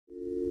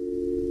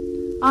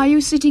Are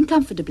you sitting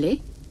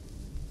comfortably?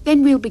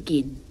 Then we'll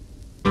begin.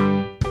 10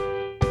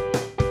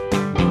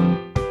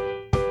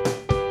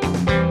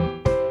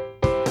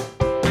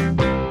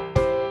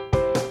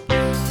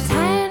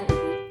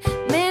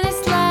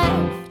 minutes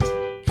left.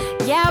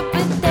 Yeah,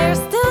 but there's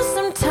still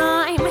some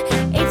time.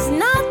 It's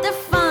not the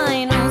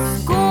final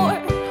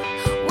score.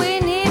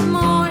 We need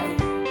more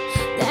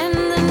than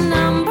the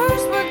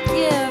numbers we're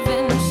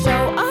given.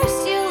 Show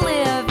us you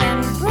live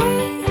and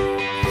breathe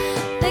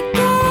the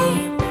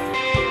game.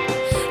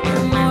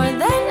 You're more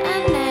than a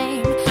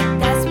name.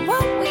 That's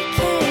what we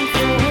came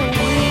for.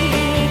 We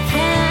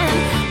can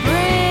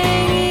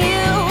bring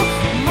you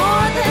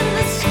more than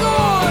the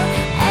score.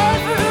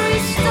 Every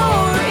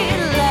story.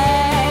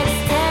 Let's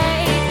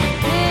take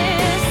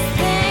this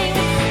thing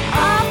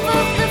off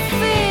of the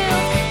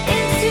field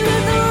into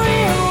the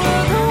real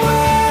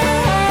world,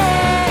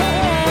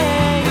 away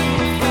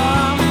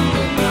from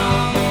the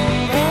numbers,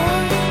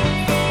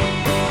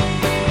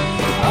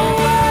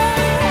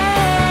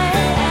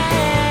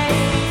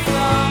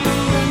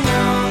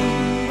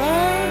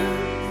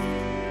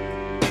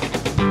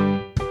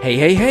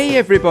 Hey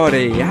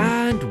everybody,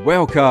 and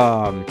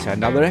welcome to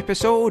another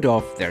episode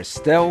of There's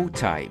Still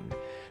Time,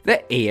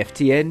 the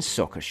AFTN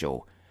Soccer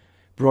Show.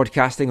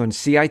 Broadcasting on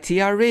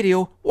CITR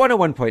Radio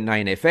 101.9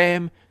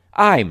 FM,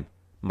 I'm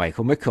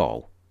Michael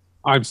McCall.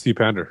 I'm Steve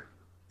Pander.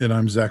 And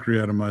I'm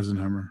Zachary Adam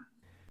Eisenhammer.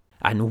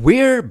 And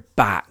we're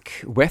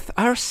back with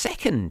our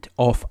second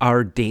of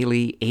our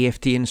daily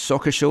AFTN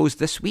Soccer shows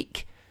this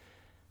week.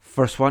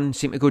 First one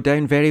seemed to go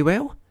down very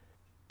well.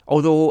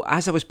 Although,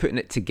 as I was putting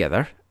it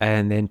together,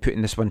 and then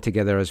putting this one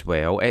together as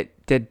well,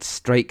 it did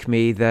strike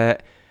me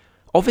that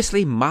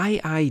obviously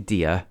my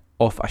idea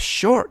of a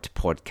short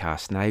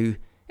podcast now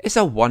is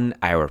a 1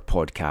 hour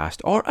podcast,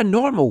 or a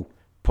normal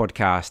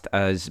podcast,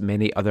 as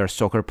many other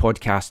soccer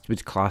podcasts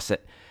would class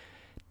it.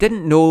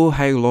 Didn't know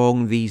how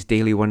long these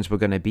daily ones were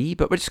going to be,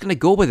 but we're just going to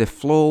go with the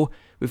flow.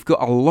 We've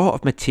got a lot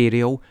of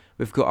material,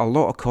 we've got a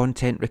lot of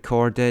content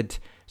recorded,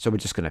 so we're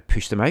just going to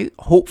push them out.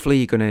 Hopefully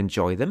you're going to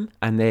enjoy them,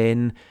 and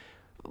then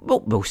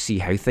we'll see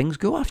how things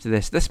go after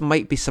this. This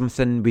might be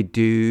something we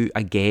do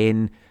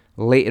again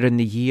later in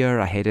the year,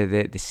 ahead of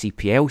the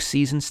CPL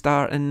season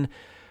starting.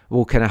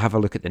 We'll kind of have a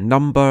look at the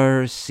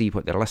numbers, see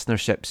what the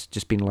listenership's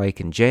just been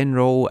like in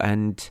general,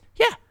 and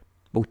yeah,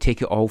 we'll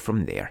take it all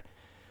from there.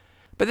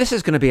 But this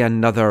is going to be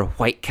another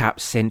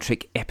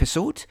Whitecaps-centric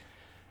episode.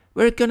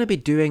 We're going to be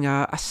doing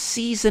a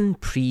season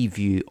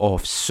preview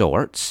of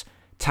sorts,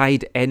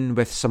 tied in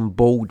with some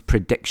bold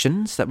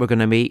predictions that we're going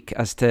to make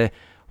as to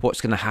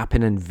what's going to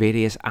happen in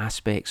various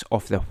aspects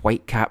of the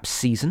Whitecaps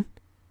season.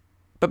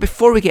 But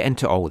before we get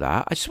into all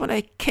that, I just want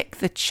to kick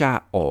the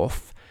chat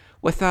off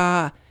with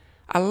a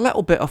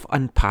little bit of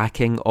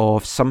unpacking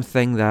of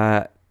something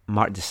that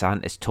Mark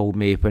DeSantis told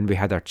me when we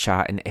had our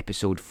chat in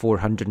episode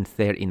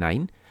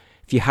 439.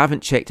 If you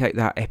haven't checked out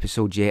that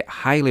episode yet,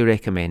 highly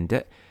recommend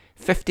it.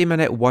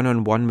 50-minute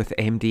one-on-one with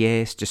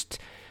MDS, just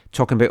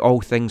talking about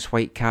all things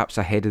Whitecaps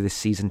ahead of the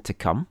season to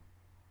come.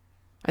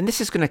 And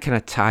this is going to kind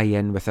of tie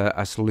in with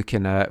us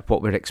looking at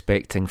what we're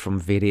expecting from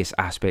various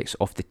aspects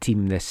of the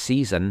team this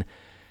season,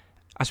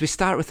 as we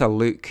start with a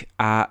look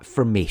at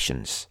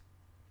formations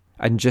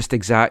and just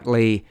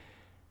exactly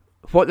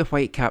what the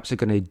Whitecaps are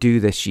going to do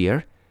this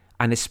year,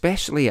 and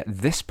especially at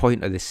this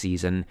point of the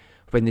season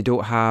when they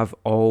don't have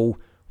all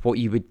what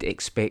you would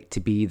expect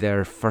to be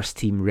their first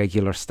team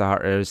regular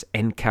starters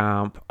in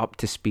camp, up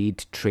to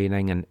speed,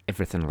 training and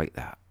everything like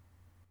that.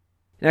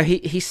 Now,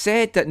 he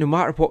said that no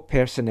matter what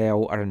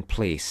personnel are in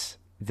place,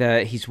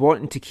 that he's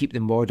wanting to keep the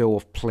model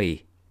of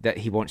play that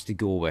he wants to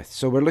go with.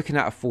 So we're looking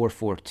at a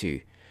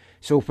 4-4-2.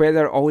 So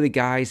whether all the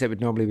guys that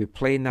would normally be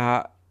playing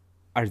that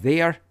are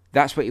there,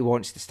 that's what he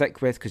wants to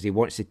stick with, because he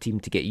wants the team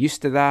to get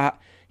used to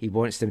that. He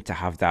wants them to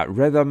have that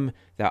rhythm,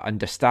 that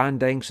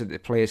understanding, so that the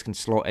players can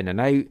slot in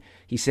and out.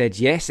 He said,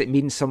 yes, it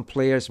means some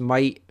players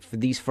might, for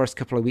these first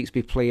couple of weeks,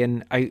 be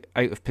playing out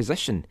of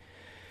position.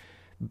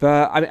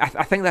 But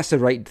I think that's the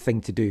right thing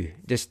to do.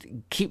 Just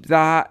keep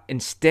that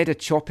instead of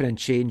chopping and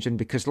changing,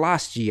 because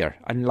last year,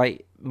 and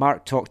like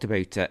Mark talked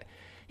about it,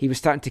 he was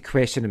starting to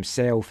question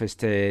himself as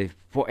to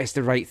what is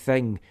the right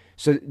thing.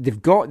 So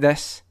they've got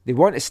this, they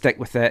want to stick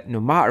with it no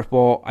matter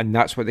what, and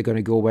that's what they're going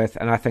to go with,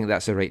 and I think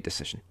that's the right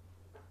decision.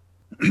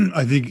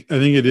 I think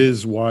it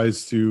is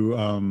wise to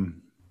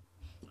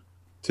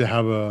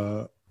have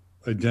a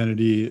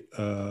identity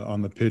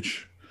on the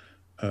pitch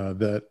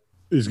that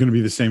is going to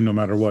be the same no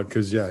matter what.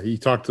 Because he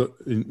talked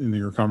in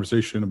your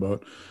conversation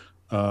about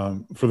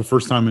for the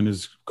first time in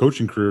his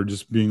coaching career,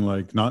 just being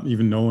like not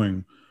even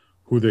knowing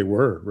who they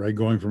were, right?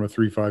 Going from a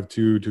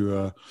 3-5-2 to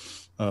a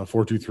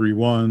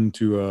 4-2-3-1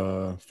 to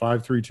a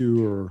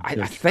 5-3-2, or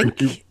I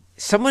think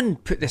someone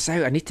put this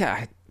out.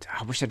 I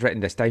wish I'd written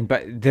this down,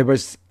 but there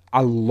was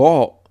a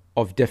lot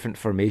of different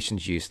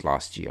formations used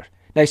last year.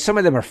 Now, some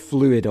of them are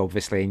fluid,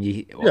 obviously, and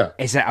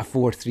is it a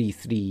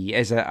 4-3-3?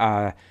 Is it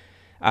a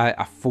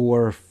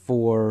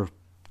 4-4-2?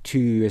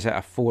 Is it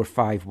a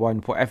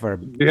 4-5-1? Whatever.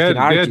 They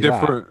had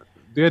different.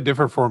 they had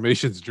different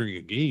formations during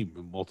a game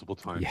multiple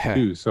times Yeah.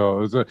 too. So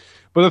it was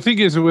but the thing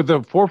is, with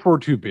the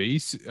 4-4-2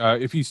 base,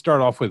 if you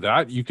start off with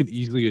that, you can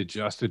easily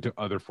adjust it to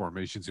other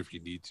formations if you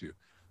need to.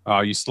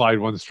 You slide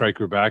one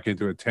striker back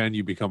into a 10,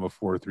 you become a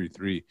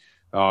 4-3-3.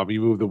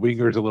 You move the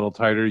wingers a little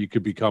tighter, you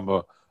could become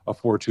a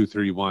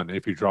 4-2-3-1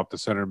 if you drop the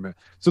center.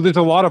 So there's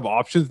a lot of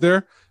options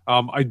there.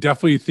 I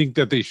definitely think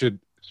that they should,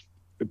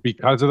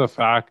 because of the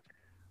fact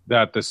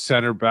that the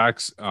center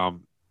backs,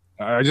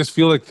 I just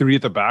feel like 3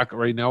 at the back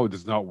right now, it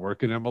does not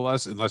work in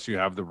MLS unless you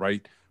have the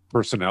right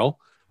personnel.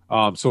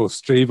 So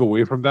stave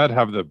away from that,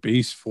 have the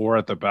base 4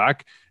 at the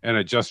back, and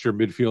adjust your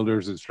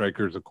midfielders and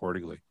strikers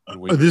accordingly.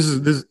 This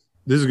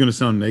is going to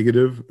sound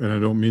negative, and I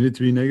don't mean it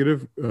to be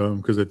negative,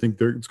 because I think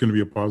it's going to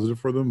be a positive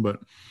for them. But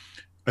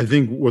I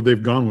think what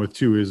they've gone with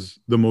too is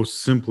the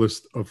most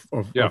simplest of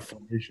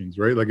formations,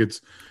 right? Like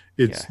it's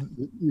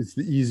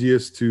the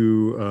easiest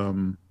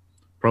to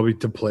probably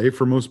to play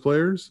for most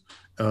players.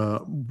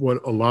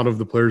 What a lot of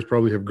the players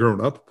probably have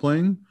grown up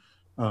playing,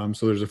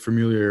 so there's a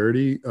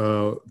familiarity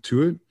to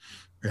it.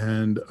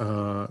 And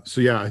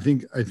so I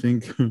think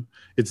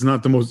it's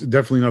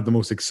definitely not the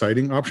most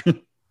exciting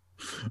option.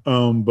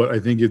 But I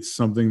think it's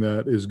something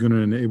that is going to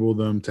enable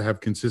them to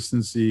have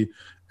consistency,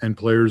 and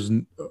players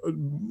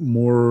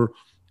more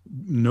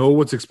know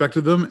what's expected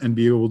of them and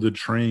be able to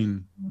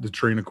train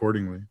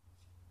accordingly.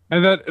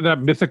 And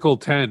that mythical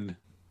 10,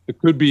 it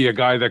could be a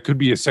guy that could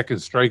be a second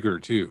striker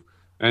too.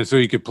 And so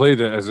you could play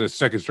that as a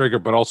second striker,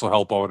 but also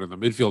help out in the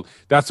midfield.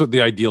 That's what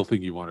the ideal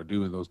thing you want to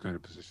do in those kind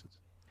of positions.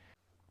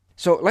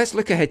 So let's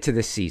look ahead to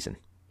this season.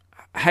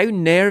 How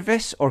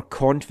nervous or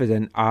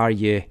confident are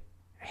you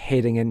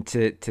heading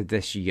into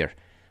this year?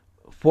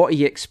 What are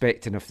you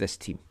expecting of this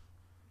team?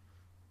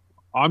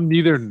 I'm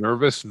neither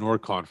nervous nor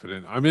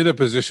confident. I'm in a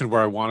position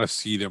where I want to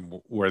see them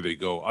where they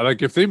go.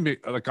 If they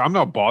make, I'm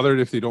not bothered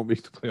if they don't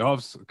make the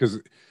playoffs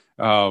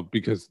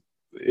because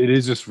it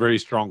is just very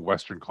strong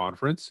Western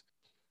Conference,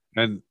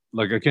 and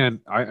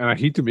I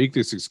hate to make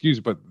this excuse,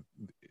 but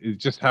it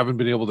just haven't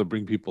been able to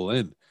bring people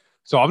in.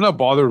 So I'm not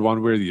bothered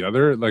one way or the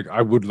other. Like,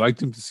 I would like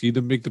them to see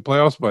them make the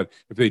playoffs, but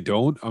if they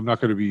don't, I'm not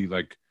going to be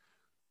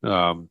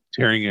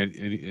tearing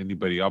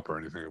anybody up or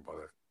anything about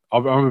it.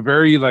 I'm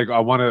very I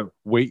want to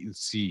wait and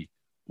see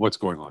what's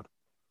going on.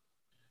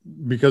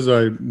 Because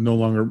I no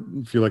longer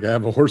feel like I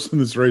have a horse in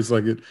this race.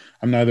 I'm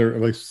neither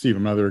like Steve.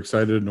 I'm neither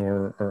excited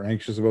nor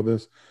anxious about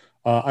this.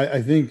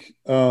 I think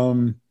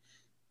I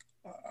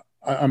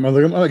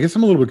guess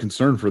I'm a little bit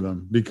concerned for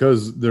them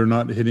because they're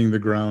not hitting the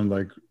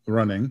ground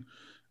running.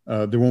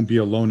 They won't be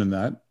alone in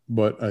that,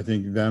 but I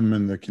think them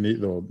and the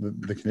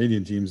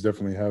Canadian teams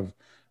definitely have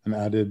an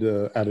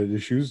added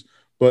issues.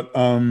 But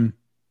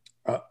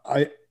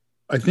I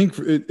think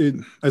it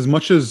as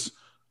much as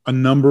a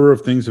number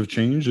of things have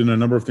changed and a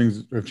number of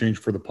things have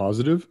changed for the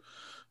positive,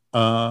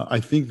 I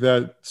think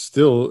that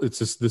still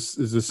this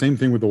is the same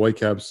thing with the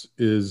Whitecaps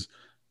is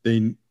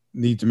they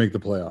need to make the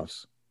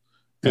playoffs.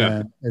 Yeah.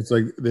 And it's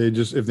like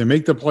if they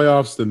make the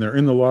playoffs, then they're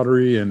in the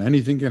lottery and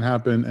anything can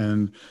happen,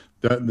 and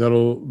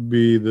that'll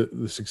be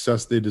the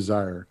success they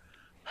desire.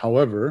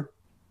 However,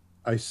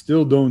 I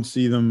still don't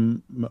see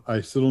them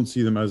as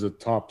a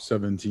top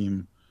 7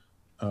 team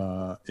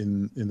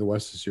in the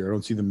West this year. I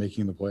don't see them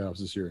making the playoffs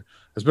this year.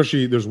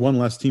 Especially there's one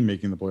less team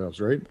making the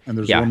playoffs, right? And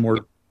there's one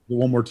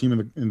more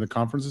team in the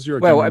conference this year.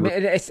 I mean,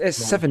 it's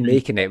 7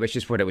 making it, which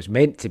is what it was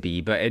meant to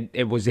be, but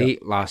it was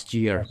 8 last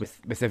year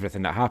with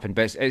everything that happened.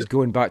 But it's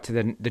going back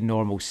to the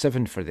normal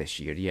 7 for this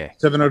year. Yeah,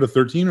 7 out of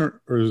 13,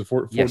 or is it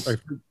 4? Yes.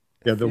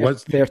 The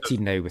West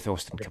 13 now with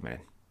Austin coming in.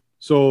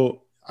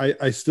 So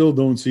I still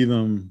don't see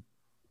them,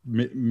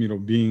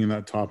 being in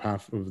that top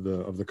half of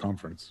the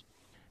conference.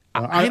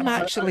 I'm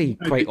actually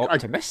quite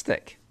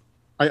optimistic.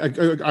 I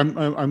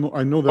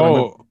know that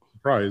I'm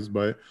surprised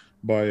by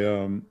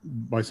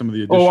some of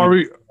the additions. Oh,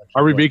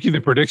 are we making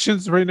the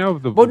predictions right now?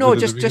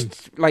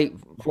 Just like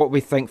what we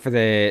think for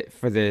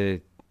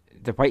the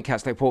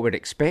Whitecaps, like what we're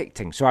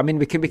expecting. So I mean,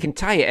 we can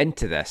tie it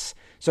into this.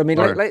 So I mean,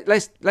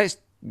 let's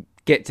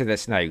get to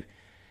this now.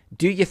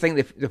 Do you think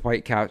the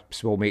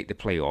Whitecaps will make the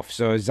playoffs?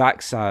 So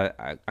Zach's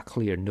a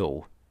clear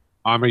no.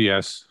 I'm a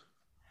yes.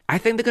 I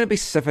think they're going to be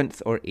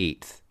 7th or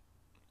 8th.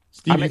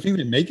 Steve, you think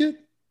they make it?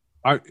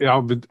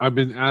 I've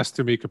been asked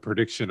to make a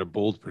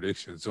bold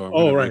prediction. So I'm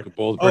going to make a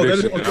bold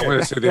prediction. I'm going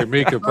to say they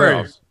make the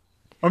playoffs.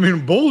 I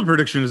mean, bold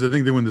prediction is I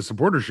think they win the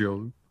Supporter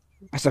Shield.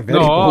 That's a very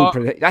bold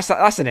prediction.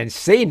 That's an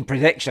insane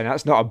prediction.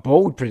 That's not a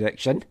bold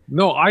prediction.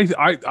 No,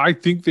 I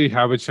think they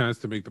have a chance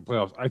to make the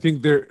playoffs. I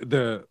think they're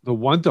the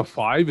 1 to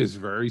 5 is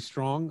very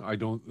strong.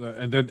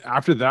 And then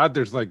after that,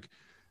 there's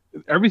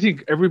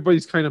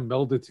everybody's kind of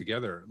melded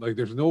together.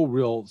 There's no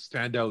real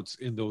standouts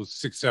in those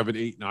 6, 7,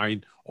 8,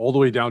 9, all the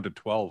way down to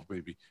 12.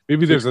 Maybe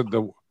there's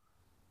So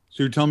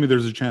you're telling me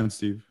there's a chance,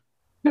 Steve?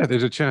 Yeah,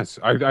 there's a chance.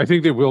 I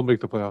think they will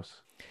make the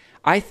playoffs.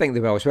 I think they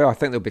will as well. I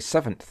think they'll be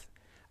 7th.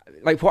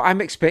 What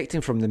I'm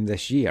expecting from them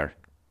this year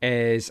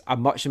is a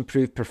much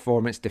improved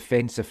performance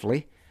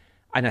defensively,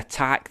 an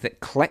attack that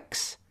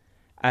clicks,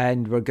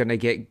 and we're going to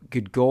get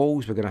good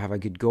goals. We're going to have a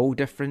good goal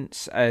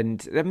difference,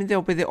 and I mean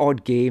there'll be the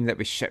odd game that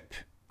we ship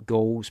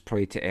goals,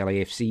 probably to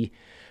LAFC.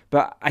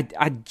 But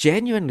I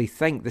genuinely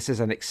think this is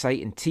an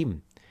exciting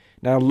team.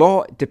 Now, a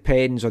lot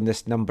depends on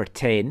this number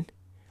 10.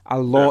 A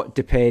lot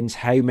depends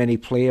how many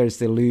players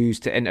they lose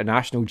to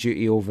international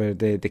duty over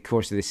the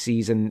course of the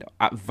season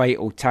at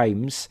vital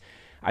times,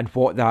 and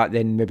what that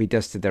then maybe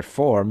does to their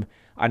form.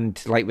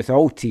 And like with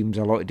all teams,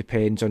 a lot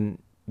depends on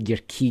your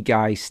key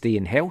guys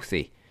staying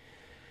healthy.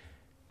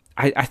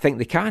 I think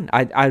they can.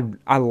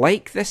 I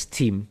like this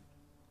team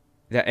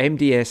that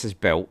MDS has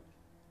built,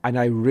 and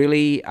I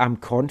really am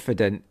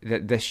confident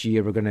that this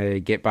year we're going to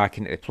get back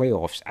into the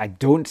playoffs. I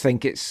don't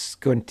think it's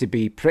going to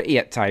be pretty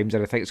at times,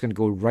 and I think it's going to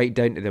go right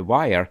down to the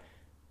wire,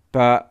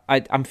 but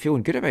I'm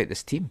feeling good about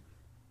this team.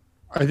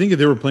 I think if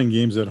they were playing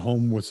games at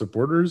home with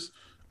supporters,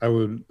 I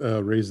would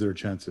raise their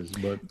chances.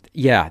 But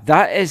yeah,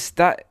 that's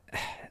the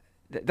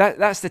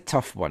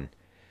tough one.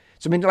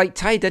 So, I mean, like,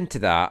 tied into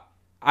that,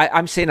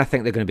 I'm saying I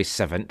think they're going to be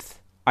 7th.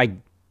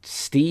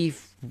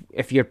 Steve,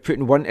 if you're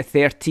putting 1 to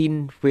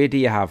 13, where do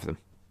you have them?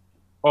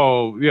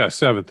 Oh, yeah,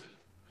 7th.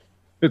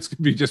 It's going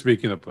to be just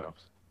making the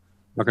playoffs.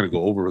 Not going to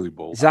go overly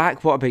bold.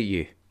 Zach, what about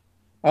you?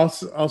 I'll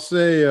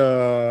say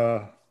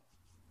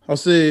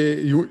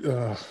you.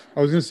 I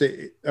was gonna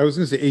say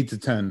 8 to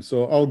 10.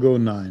 So I'll go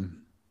 9.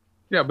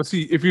 Yeah, but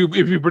see, if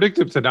you predict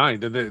them to 9,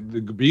 then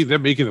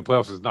them making the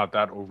playoffs is not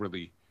that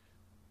overly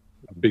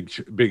big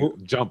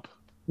jump.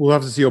 We'll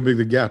have to see how big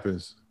the gap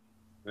is.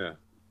 Yeah.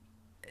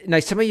 Now,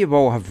 some of you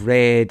all have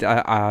read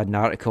an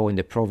article in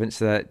the Province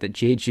that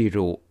JJ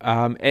wrote.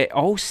 It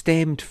all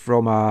stemmed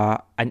from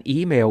an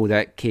email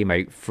that came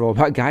out from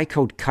a guy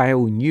called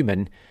Kyle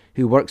Newman,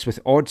 who works with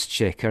Odds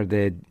Checker,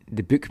 the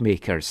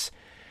bookmakers.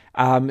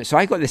 So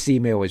I got this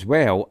email as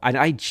well, and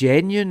I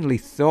genuinely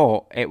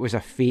thought it was a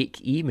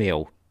fake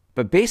email.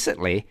 But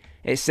basically,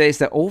 it says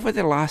that over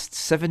the last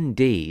 7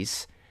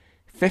 days,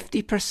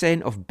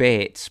 50% of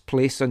bets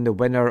placed on the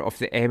winner of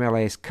the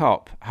MLS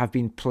Cup have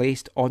been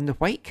placed on the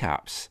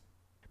Whitecaps,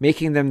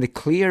 making them the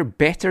clear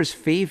bettors'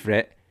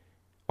 favourite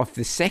of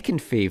the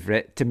second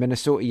favourite to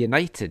Minnesota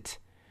United.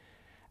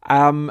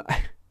 To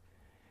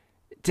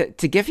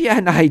give you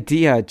an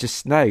idea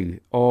just now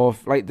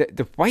of, like,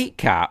 the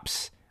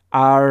Whitecaps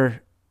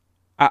are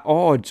at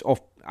odds of,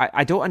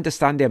 I don't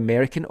understand the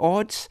American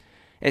odds.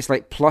 It's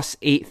like plus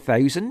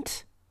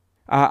 8,000.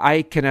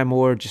 I kind of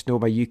more just know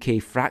my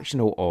UK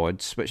fractional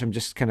odds, which I'm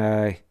just kind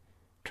of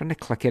trying to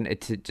click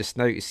into just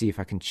now to see if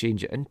I can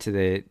change it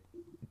into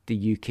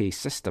the UK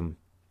system.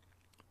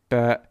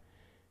 But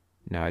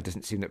no, it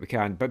doesn't seem that we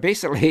can. But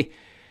basically,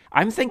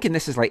 I'm thinking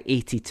this is like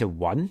 80 to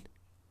 1.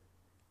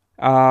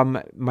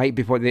 Might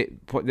be what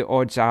the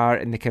odds are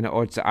and the kind of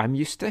odds that I'm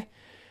used to.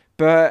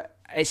 But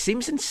it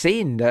seems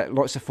insane that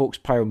lots of folks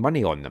pile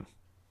money on them.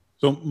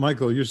 So,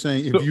 Michael, you're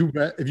saying if you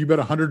bet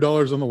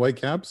 $100 on the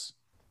Whitecaps?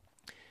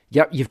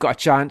 Yep, you've got a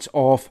chance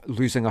of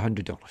losing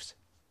 $100.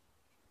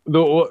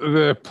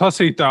 The plus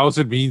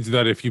 8,000 means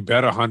that if you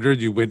bet 100,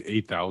 you win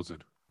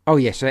 8,000. Oh,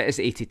 yeah, so it is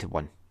 80 to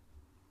 1.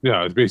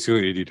 Yeah, it's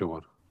basically 80 to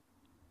 1.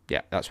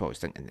 Yeah, that's what I was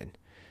thinking then.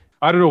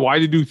 I don't know why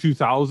they do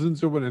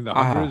 2,000s or what in the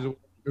hundreds.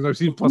 Because I've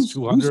seen plus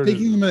 200. Who's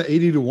taking them at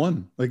 80 to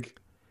 1? Like,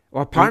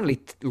 well, apparently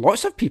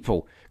lots of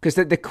people, because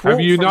the quote.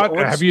 Have you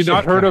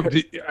not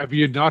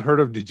heard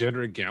of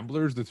degenerate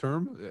gamblers? The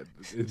term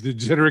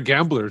degenerate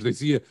gamblers. They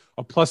see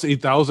a plus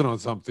 8,000 on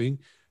something.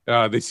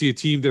 They see a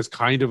team that's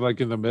kind of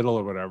like in the middle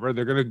or whatever.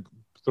 They're going to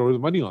throw the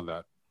money on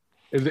that.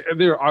 And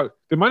they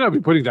might not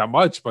be putting that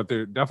much, but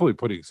they're definitely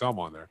putting some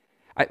on there.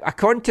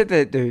 According to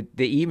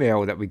the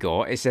email that we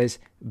got, it says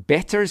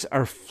bettors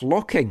are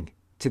flocking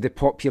to the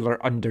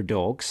popular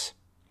underdogs,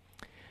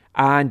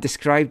 and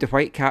described the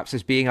Whitecaps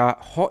as being a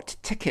hot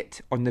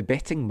ticket on the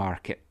betting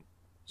market.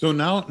 So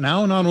now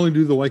not only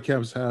do the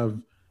Whitecaps have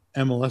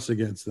MLS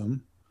against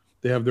them,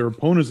 they have their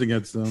opponents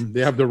against them,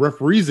 they have the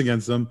referees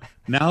against them.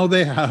 Now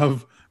they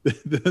have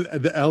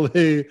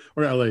the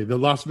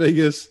Las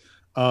Vegas.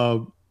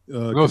 They're.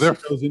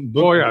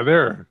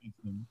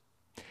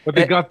 But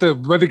they got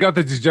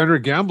the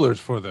degenerate gamblers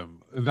for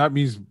them, and that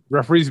means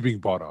referees being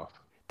bought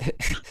off.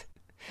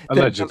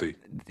 Allegedly.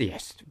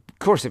 Yes, of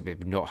course it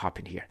would not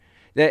happen here.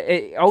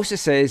 It also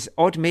says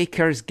odd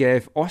makers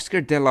give Oscar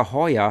De La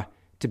Hoya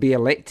to be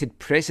elected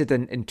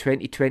president in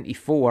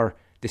 2024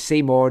 the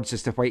same odds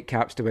as the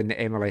Whitecaps to win the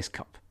MLS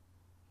Cup.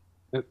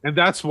 And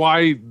that's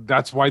why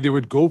they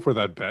would go for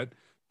that bet,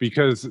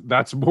 because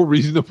that's more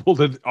reasonable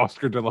than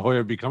Oscar De La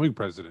Hoya becoming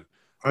president.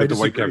 I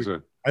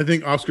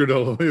think Oscar De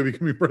La Hoya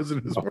becoming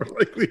president is more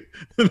likely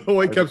than the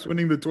Whitecaps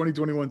winning the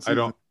 2021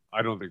 season.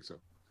 I don't think so.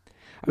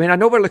 I mean, I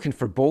know we're looking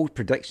for bold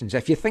predictions.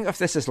 If you think of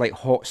this as like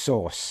hot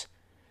sauce,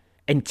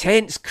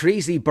 intense,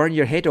 crazy, burn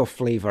your head off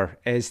flavour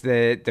is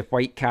the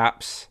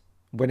Whitecaps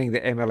winning the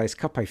MLS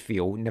Cup, I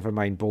feel. Never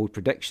mind bold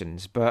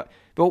predictions. But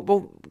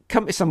we'll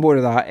come to some more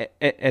of that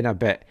in a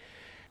bit.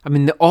 I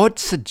mean, the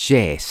odds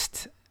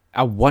suggest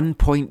a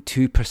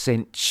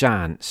 1.2%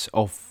 chance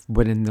of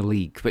winning the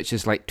league, which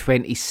is like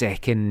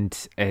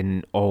 22nd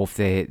in all of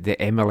the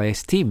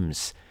MLS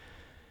teams.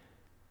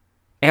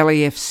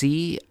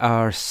 LAFC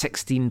are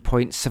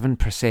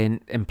 16.7%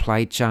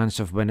 implied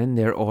chance of winning.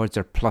 Their odds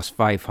are plus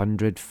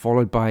 500,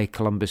 followed by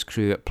Columbus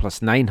Crew at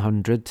plus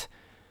 900.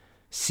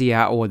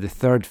 Seattle are the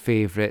third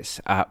favourites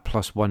at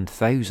plus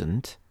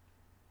 1,000.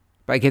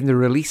 But again, the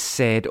release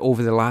said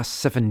over the last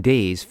 7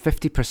 days,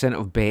 50%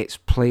 of bets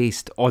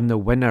placed on the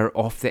winner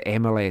of the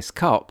MLS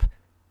Cup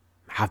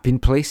have been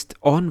placed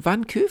on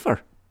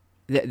Vancouver.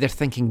 They're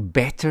thinking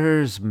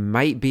bettors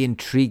might be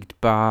intrigued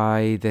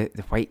by the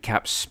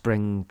Whitecaps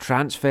spring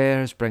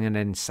transfers, bringing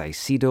in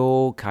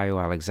Caicedo, Kyle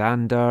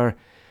Alexander,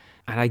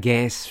 and I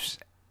guess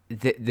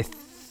the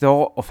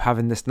thought of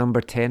having this number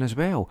 10 as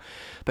well.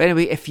 But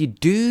anyway, if you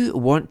do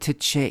want to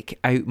check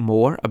out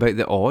more about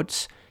the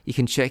odds, you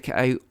can check it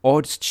out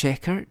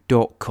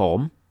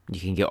oddschecker.com. You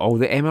can get all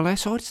the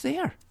MLS odds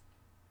there.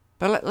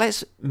 But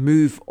let's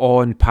move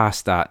on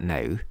past that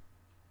now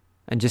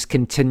and just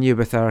continue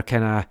with our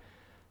kind of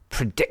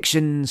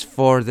predictions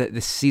for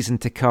the season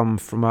to come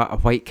from a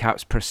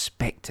Whitecaps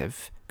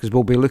perspective, because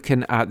we'll be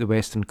looking at the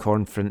Western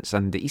Conference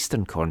and the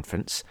Eastern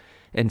Conference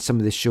in some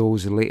of the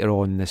shows later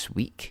on this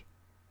week.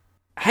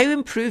 How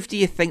improved do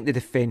you think the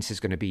defence is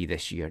going to be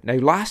this year? Now,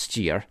 last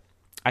year,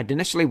 I'd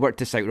initially worked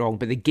this out wrong,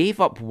 but they gave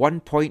up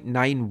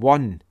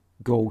 1.91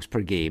 goals per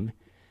game.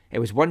 It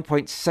was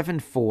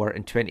 1.74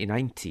 in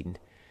 2019.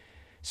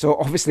 So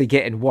obviously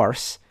getting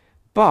worse,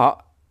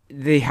 but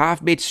they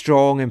have made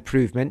strong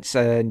improvements,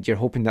 and you're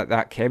hoping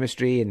that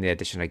chemistry and the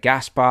addition of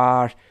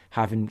Gaspar,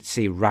 having,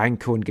 say,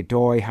 Ranko and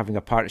Godoy, having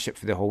a partnership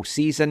for the whole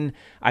season,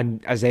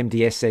 and as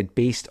MDS said,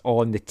 based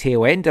on the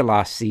tail end of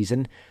last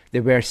season,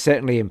 there were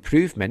certainly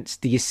improvements.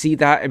 Do you see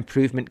that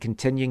improvement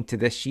continuing to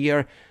this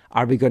year?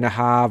 Are we going to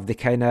have the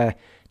kind of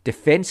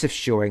defensive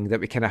showing that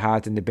we kind of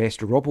had in the best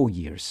Robbo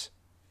years?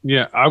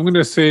 Yeah, I'm going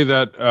to say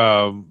that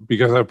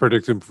because I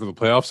predict them for the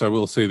playoffs, I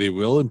will say they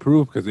will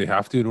improve because they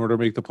have to in order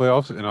to make the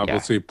playoffs, and I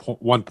will say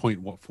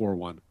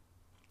 1.41.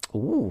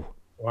 Ooh.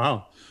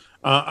 Wow.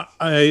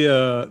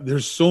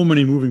 There's so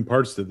many moving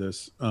parts to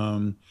this.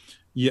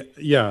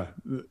 Yeah.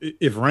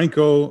 If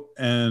Ranko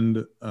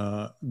and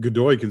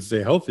Godoy can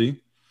stay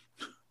healthy,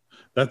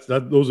 that's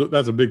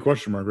a big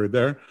question mark right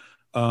there.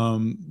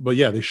 But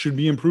yeah, they should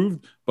be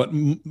improved. But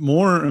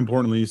more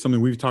importantly,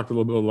 something we've talked a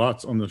little bit a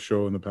lot on the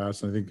show in the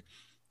past, and I think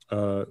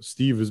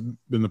Steve has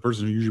been the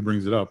person who usually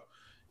brings it up.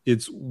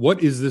 It's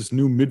what is this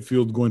new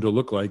midfield going to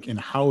look like, and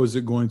how is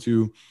it going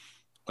to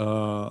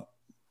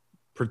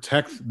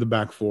protect the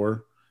back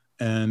four,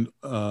 and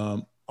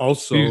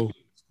also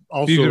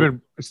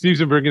Steve's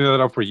been bringing that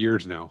up for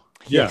years now.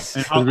 Yes.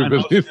 Yeah. How's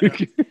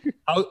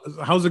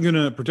it going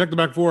to protect the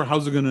back four?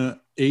 How's it going to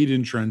aid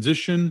in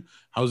transition?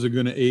 How's it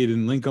going to aid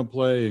in link-up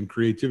play and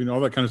creativity? And all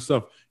that kind of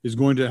stuff is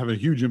going to have a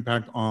huge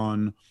impact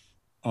on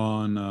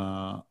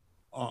the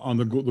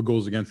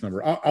goals against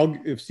number.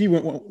 If Steve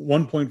went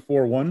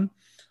 1.41,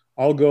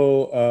 I'll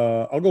go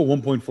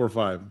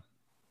 1.45.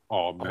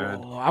 Oh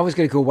man! Oh, I was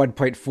going to go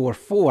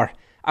 1.44.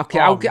 Okay,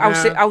 I'll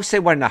say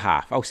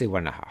 1.5. I'll say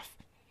 1.5.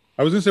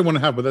 I was going to say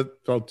 1.5, but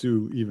that felt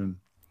too even.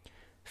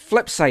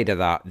 Flip side of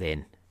that,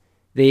 then,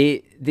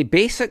 they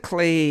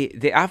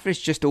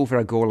averaged just over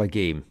a goal a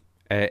game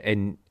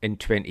in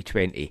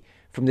 2020.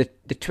 From the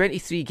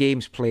 23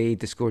 games played,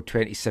 they scored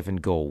 27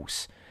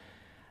 goals.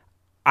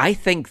 I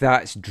think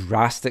that's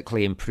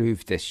drastically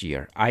improved this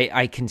year.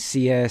 I can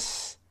see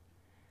us.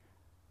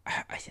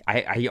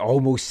 I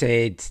almost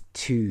said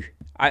 2.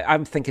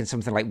 I'm thinking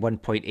something like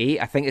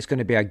 1.8. I think it's going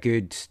to be a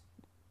good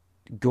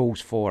goals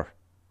for.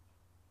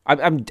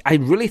 I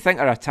really think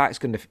our attack's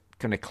going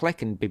to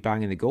click and be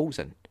banging the goals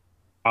in.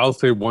 I'll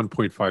say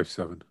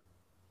 1.57.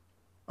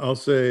 I'll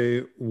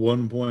say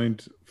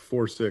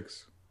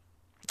 1.46.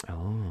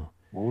 Oh.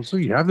 Well, so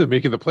you have them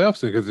making the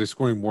playoffs because they're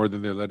scoring more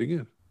than they're letting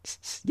in.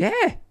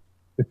 Yeah.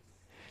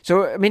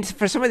 So, I mean,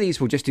 for some of these,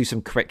 we'll just do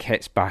some quick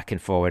hits back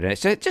and forward. And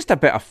it's just a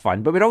bit of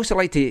fun, but we'd also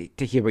like to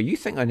hear what you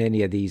think on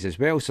any of these as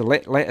well. So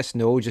let us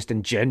know, just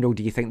in general,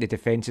 do you think the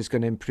defence is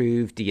going to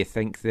improve? Do you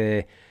think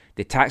the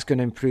attack's going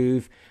to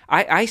improve?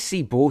 I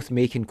see both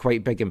making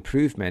quite big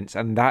improvements,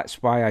 and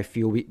that's why I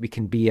feel we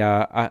can be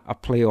a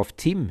playoff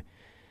team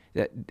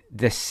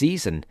this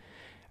season.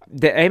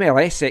 The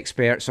MLS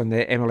experts on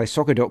the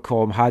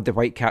MLSsoccer.com had the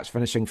Whitecaps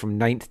finishing from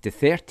 9th to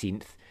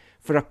 13th.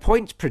 For a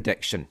points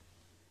prediction,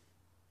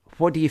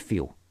 what do you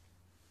feel?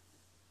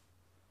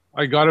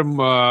 I got him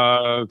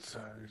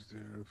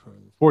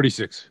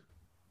 46.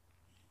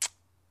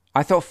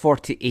 I thought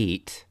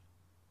 48.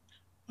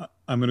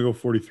 I'm going to go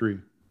 43.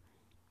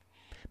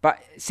 But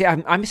see,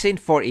 I'm saying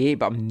 48,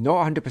 but I'm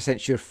not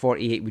 100% sure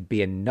 48 would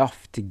be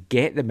enough to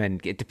get them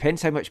in. It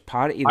depends how much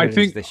parity there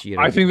is this year.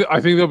 I think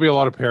there'll be a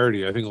lot of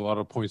parity. I think a lot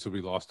of points will be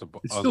lost.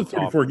 It's still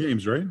 34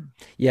 games, right?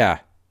 Yeah.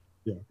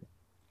 Yeah.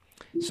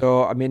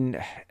 So, I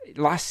mean,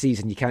 last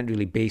season you can't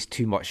really base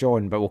too much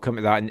on, but we'll come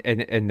to that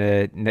in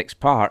the next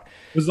part.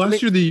 Was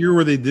last year the year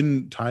where they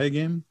didn't tie a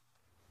game?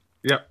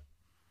 Yeah.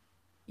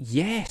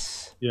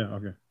 Yes. Yeah,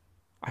 okay.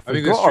 I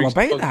forgot all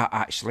about that,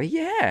 actually.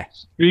 Yeah.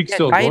 Streak's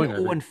still going.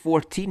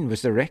 9-0-14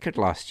 was the record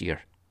last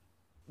year.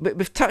 But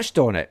we've touched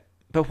on it.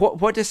 But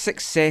what does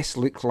success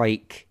look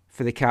like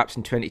for the Caps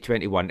in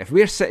 2021, if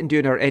we're sitting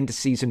doing our end of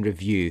season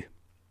review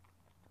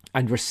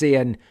and we're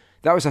saying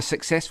that was a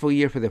successful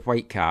year for the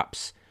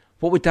Whitecaps,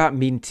 what would that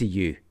mean to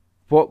you?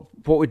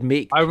 What would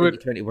make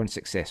 2021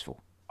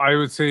 successful? I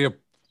would say a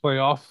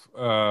playoff,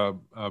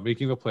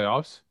 making the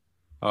playoffs,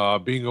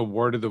 being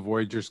awarded the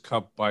Voyageurs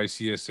Cup by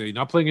CSA,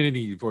 not playing in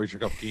any Voyager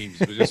Cup games,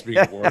 but just being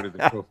awarded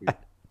the trophy.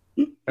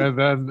 And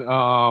then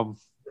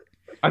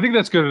I think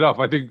that's good enough.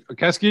 I think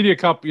Cascadia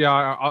Cup,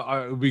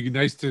 it would be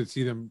nice to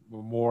see them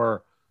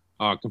more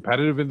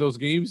competitive in those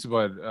games,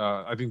 but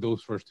I think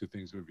those first two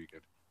things would be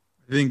good.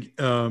 I think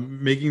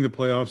making the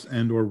playoffs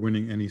and or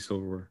winning any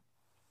silverware.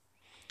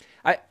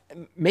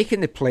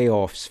 Making the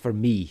playoffs for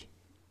me,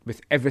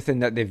 with everything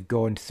that they've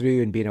gone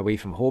through and being away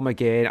from home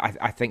again,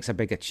 I think it's a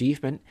big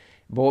achievement.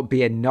 Will it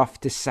be enough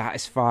to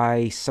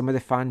satisfy some of the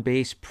fan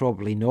base?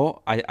 Probably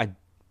not. I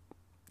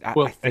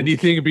think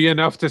anything be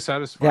enough to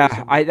satisfy?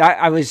 Yeah,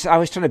 I was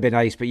trying to be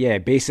nice, but yeah,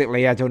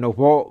 basically, I don't know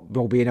what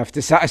will be enough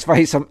to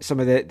satisfy some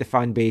of the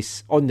fan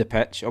base on the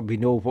pitch, or we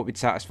know what would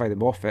satisfy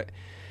them off it.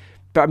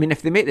 But I mean,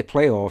 if they make the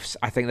playoffs,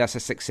 I think that's a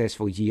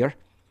successful year.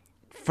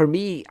 For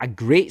me, a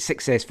great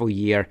successful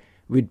year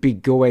would be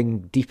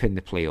going deep in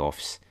the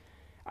playoffs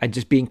and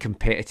just being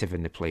competitive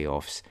in the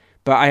playoffs.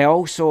 But I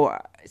also,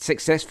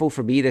 successful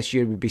for me this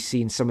year would be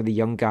seeing some of the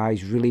young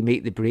guys really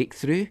make the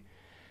breakthrough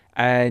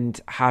and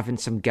having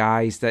some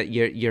guys that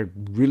you're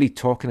really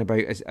talking about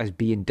as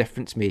being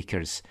difference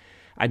makers.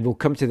 And we'll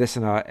come to this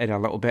in a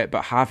little bit,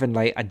 but having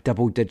like a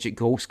double-digit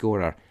goal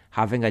scorer,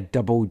 having a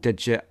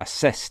double-digit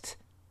assist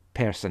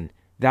person,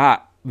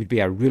 that would be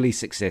a really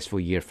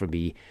successful year for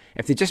me.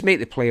 If they just make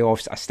the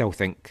playoffs, I still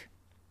think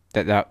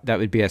that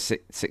would be a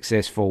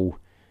successful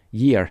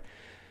year.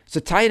 So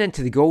tying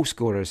into the goal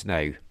scorers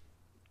now,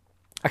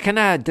 I kind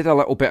of did a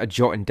little bit of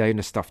jotting down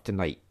of stuff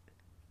tonight.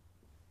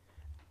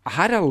 I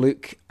had a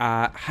look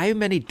at how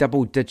many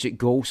double-digit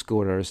goal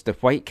scorers the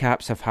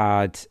Whitecaps have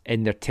had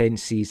in their 10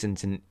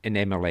 seasons in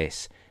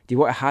MLS. Do you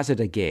want to hazard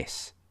a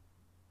guess?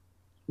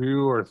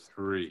 2 or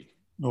 3.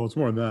 No, it's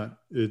more than that.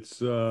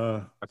 It's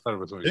I thought it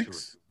was only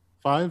 6,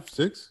 5,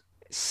 6,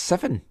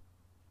 7.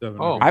 7.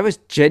 Oh. Okay. I was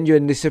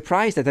genuinely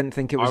surprised. I didn't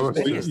think it was I as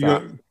was big as You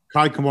that. got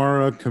Kai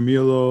Kamara,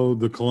 Camilo,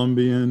 the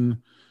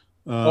Colombian.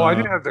 I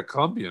didn't have the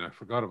Colombian. I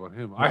forgot about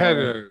him.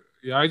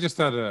 I just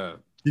had a.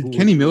 Did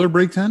Kenny Miller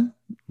break 10?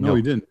 No, No.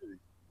 he didn't.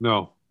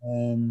 No.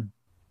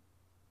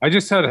 I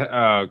just had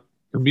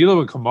Camilo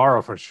and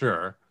Kamara for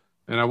sure,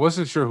 and I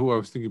wasn't sure who I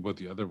was thinking about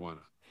the other one.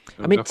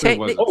 I mean,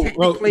 Definitely wasn't.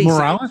 technically,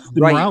 Morales?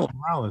 right.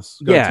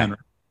 Morales got Yeah. 10.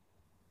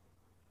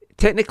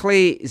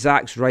 Technically,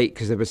 Zach's right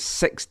because there was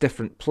 6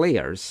 different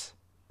players,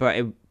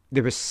 but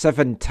there was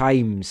 7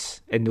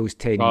 times in those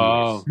 10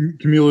 years.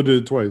 Camilo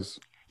did it twice.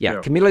 Yeah,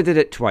 Camila did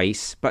it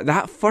twice, but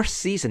that first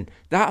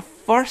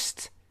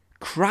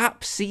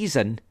crap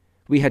season,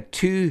 we had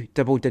 2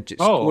 double-digit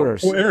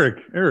scorers. Oh,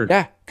 Eric.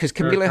 Yeah, because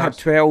Camila had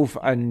 12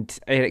 and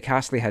Eric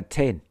Castley had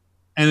 10.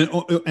 And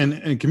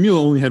Camilo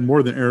only had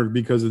more than Eric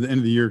because at the end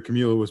of the year,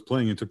 Camilo was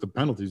playing and took the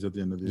penalties at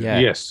the end of the year. Yeah.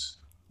 Yes.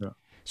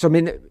 So, I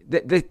mean,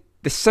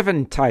 the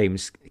 7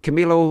 times,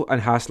 Camilo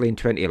and Hasley in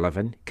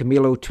 2011,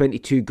 Camilo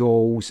 22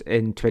 goals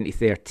in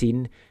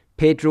 2013,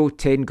 Pedro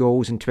 10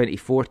 goals in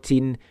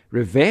 2014,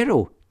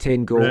 Rivero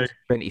 10 goals in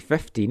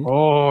 2015.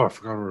 Oh, I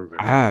forgot about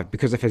that.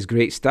 Because of his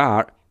great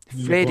start.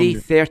 Freddie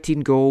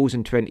 13 goals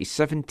in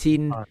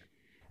 2017.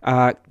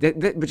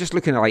 We're just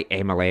looking at like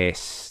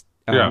MLS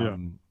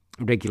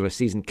regular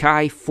season.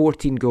 Kai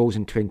 14 goals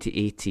in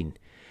 2018.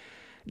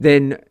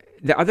 Then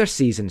the other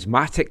seasons,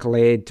 Matic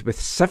led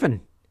with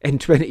 7 in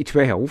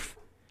 2012,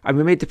 and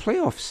we made the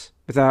playoffs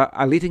with a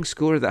leading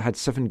scorer that had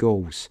 7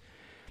 goals.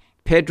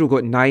 Pedro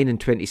got 9 in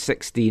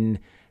 2016.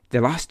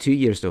 The last 2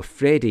 years, though,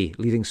 Freddie,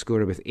 leading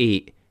scorer with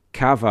 8.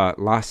 Cava,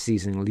 last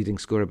season, leading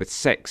scorer with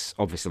 6.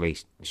 Obviously,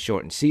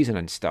 shortened season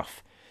and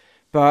stuff.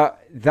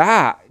 But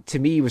that, to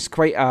me, was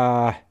quite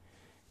a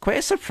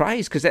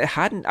surprise because it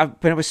hadn't...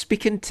 When I was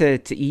speaking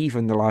to Eve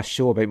on the last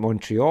show about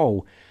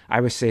Montreal,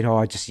 I was saying,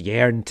 I just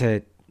yearn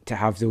to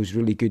have those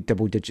really good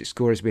double-digit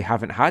scores. We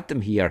haven't had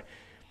them here.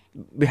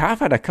 We have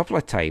had a couple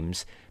of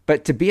times,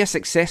 but to be a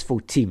successful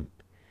team,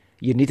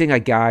 you're needing a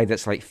guy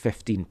that's like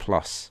 15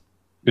 plus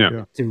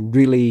to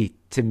really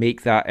to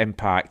make that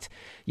impact.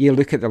 You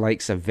look at the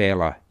likes of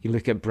Vela, you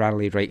look at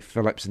Bradley Wright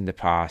Phillips in the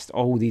past,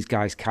 all these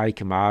guys, Kai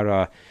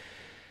Kamara.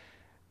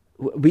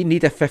 We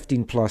need a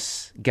 15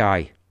 plus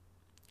guy.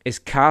 Is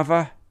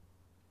Cava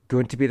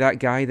going to be that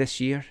guy this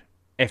year?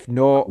 If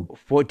not,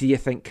 what do you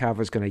think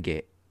Cava's going to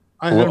get?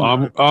 I'm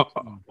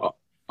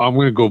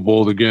going to go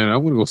bold again.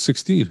 I'm going to go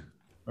 16.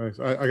 Nice.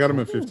 I got him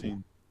at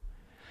 15.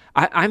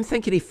 I'm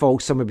thinking he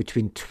falls somewhere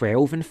between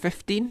 12 and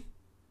 15.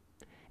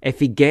 If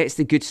he gets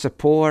the good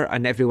support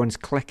and everyone's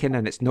clicking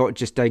and it's not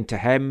just down to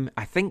him,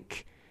 I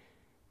think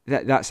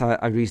that's a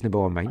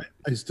reasonable amount.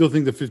 I still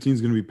think the 15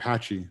 is going to be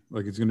patchy.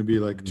 Like it's going to be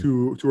like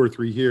two or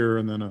three here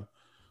and then a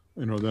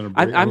break.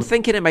 I'm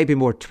thinking it might be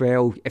more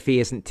 12 if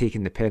he isn't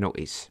taking the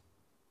penalties,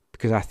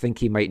 because I think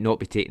he might not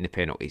be taking the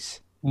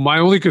penalties. My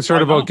only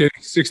concern about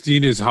getting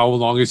 16 is how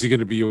long is he going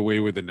to be away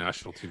with the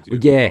national team? Well,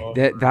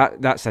 yeah,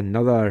 that's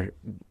another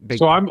big.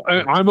 So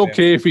I'm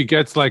okay if he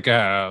gets like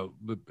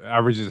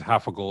averages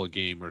half a goal a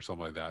game or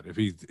something like that. If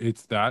he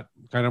hits that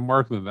kind of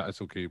mark, then that's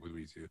okay with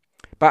me too.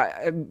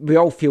 But we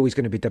all feel he's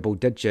going to be double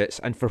digits,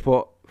 and for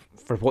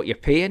what you're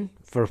paying,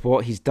 for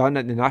what he's done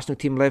at the national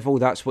team level,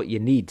 that's what you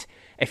need.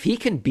 If he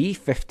can be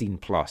 15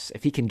 plus,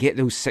 if he can get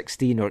those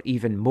 16 or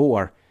even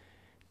more,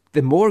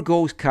 the more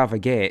goals Cava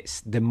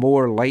gets, the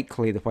more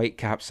likely the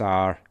Whitecaps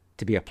are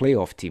to be a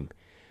playoff team.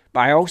 But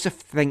I also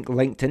think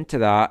linked into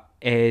that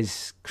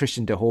is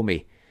Christian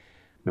Dahomey.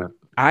 Yeah.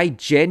 I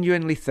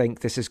genuinely think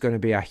this is going to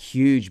be a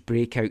huge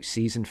breakout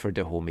season for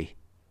Dahomey.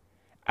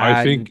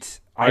 I think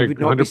I would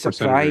not be 100%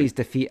 surprised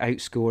if he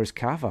outscores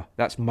Cava.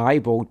 That's my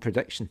bold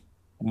prediction.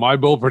 My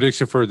bold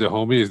prediction for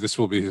Dahomey is this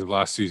will be his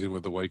last season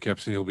with the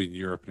Whitecaps, and he'll be in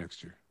Europe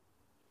next year.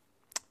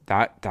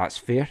 That's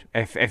fair.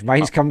 If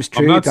mine comes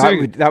true,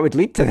 that would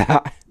lead to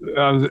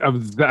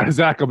that.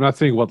 Zach, I'm not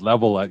saying what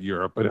level at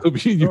Europe, but it'll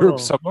be in Europe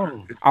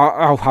somewhere.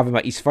 I'll have him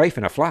at East Fife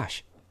in a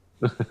flash.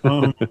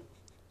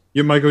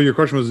 Yeah, Michael, your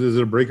question was, is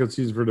it a breakout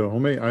season for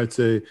Dahomey? I'd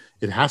say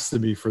it has to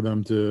be for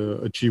them to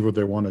achieve what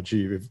they want to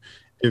achieve.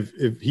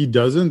 If he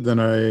doesn't, then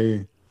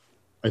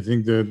I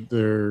think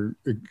that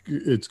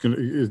it's gonna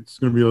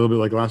be a little bit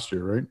like last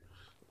year, right?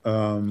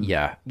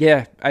 Yeah.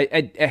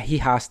 He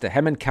has to.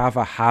 Him and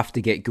Cava have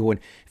to get going.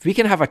 If we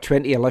can have a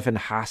 2011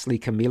 Hasley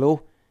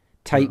Camilo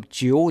type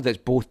duo that's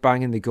both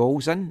banging the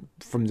goals in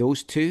from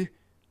those two,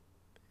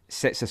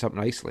 sets us up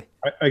nicely.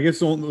 I guess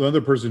the other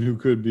person who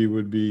could be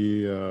would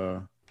be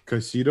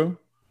Caicedo.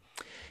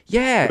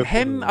 Yeah,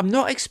 him. I'm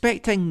not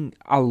expecting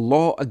a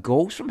lot of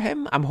goals from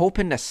him. I'm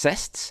hoping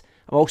assists.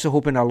 I'm also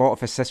hoping a lot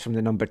of assists from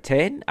the number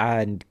 10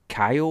 and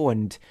Kyle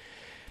and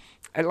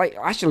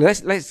actually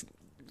let's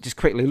just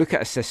quickly look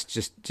at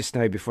assists just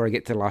now before I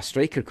get to the last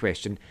striker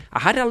question. I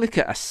had a look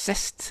at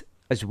assists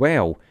as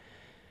well,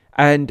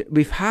 and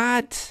we've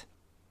had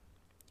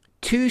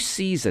 2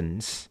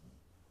 seasons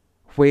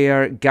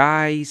where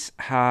guys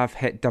have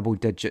hit double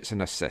digits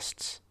in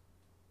assists.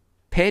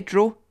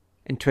 Pedro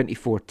in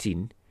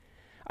 2014,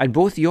 and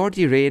both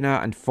Jordi Reyna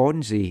and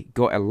Fonzie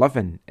got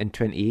 11 in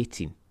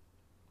 2018.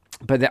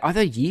 But the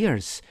other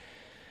years,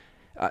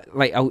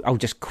 I'll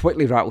just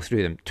quickly rattle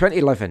through them.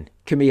 2011,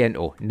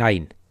 Cimiento,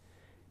 9.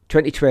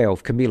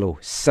 2012,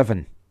 Camilo,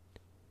 7.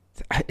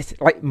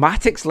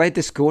 Matix led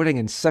the scoring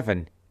in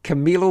 7.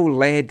 Camilo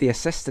led the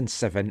assist in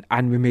 7,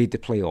 and we made the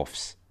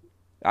playoffs.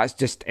 That's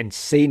just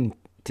insane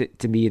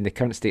to me in the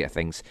current state of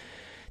things.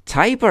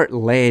 Tybert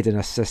led in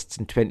assists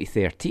in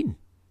 2013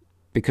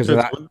 because of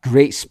that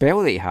great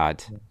spell that he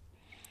had.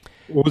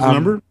 What was the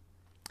number?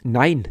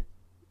 9.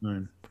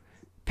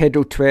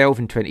 Pedro 12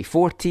 in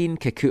 2014,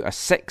 Kakuta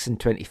 6 in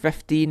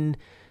 2015,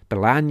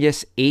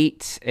 Bolaños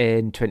 8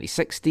 in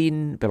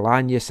 2016,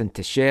 Bolaños and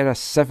Teixeira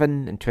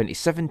 7 in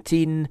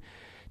 2017,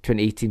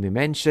 2018 we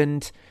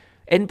mentioned,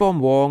 Inbom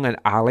Wong and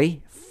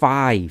Ali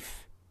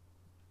 5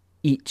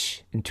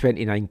 each in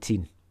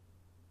 2019.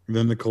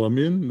 Then the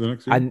Colombian the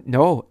next year? And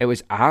no, it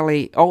was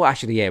Ali. Oh,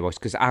 actually, yeah, it was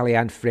because Ali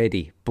and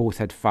Freddie both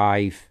had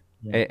 5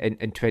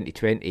 in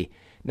 2020.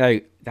 Now,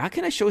 that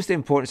kind of shows the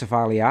importance of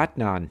Ali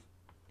Adnan,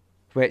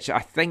 which I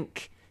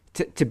think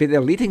to be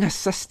the leading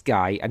assist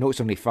guy, I know it's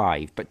only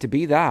 5, but to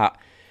be that,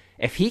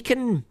 if he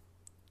can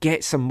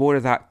get some more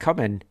of that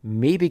coming,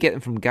 maybe get them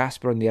from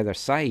Gasper on the other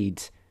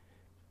side,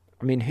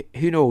 I mean,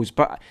 who knows?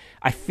 But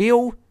I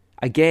feel,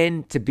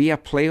 again, to be a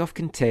playoff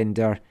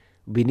contender,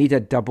 we need a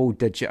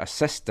double-digit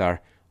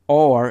assister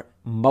or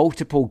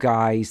multiple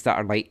guys that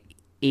are like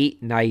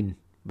 8, 9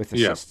 with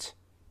assists.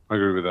 Yeah, I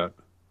agree with that.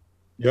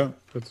 Yeah,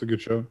 that's a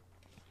good show.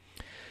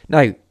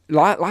 Now,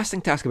 last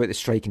thing to ask about the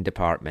striking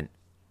department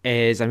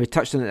is, and we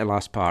touched on it in the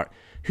last part,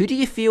 who do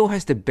you feel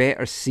has the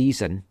better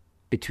season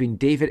between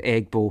David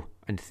Egbo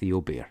and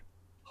Theo Bair?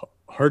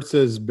 Heart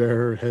says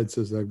Bair, head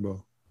says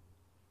Egbo.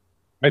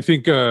 I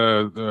think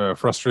the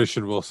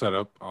frustration will set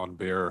up on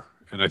Bair,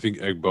 and I think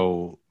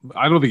Egbo,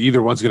 I don't think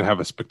either one's going to have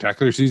a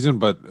spectacular season,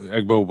 but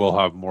Egbo will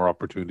have more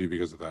opportunity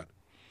because of that.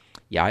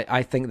 Yeah,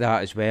 I think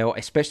that as well,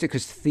 especially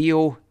because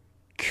Theo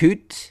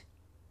could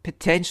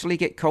potentially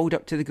get called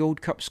up to the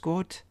Gold Cup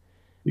squad.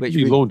 He could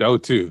be loaned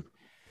out too.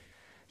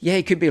 Yeah,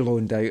 he could be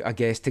loaned out, I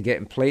guess, to get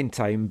him playing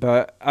time.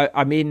 But,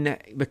 I mean,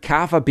 with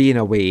Cava being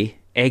away,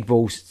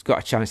 Egbo's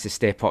got a chance to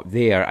step up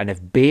there. And if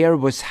Bair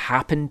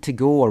happened to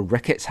go, or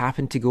Ricketts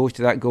happened to go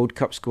to that Gold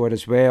Cup squad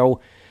as well,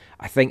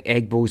 I think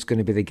Egbo's going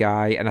to be the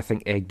guy, and I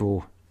think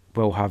Egbo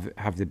will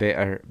have the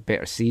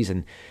better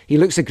season. He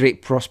looks a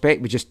great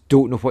prospect. We just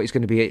don't know what he's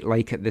going to be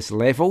like at this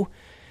level.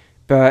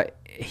 But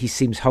he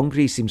seems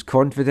hungry, he seems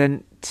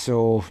confident.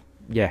 So,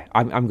 yeah,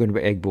 I'm going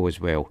to be Egbo as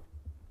well.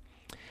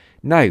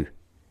 Now,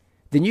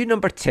 the new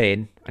number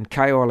 10 and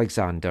Kyle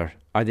Alexander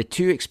are the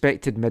 2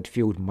 expected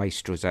midfield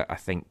maestros, I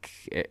think,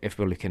 if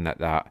we're looking at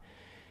that.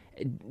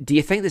 Do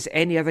you think there's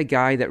any other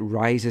guy that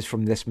rises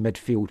from this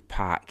midfield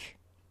pack?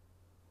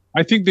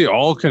 I think they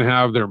all can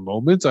have their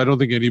moments. I don't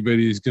think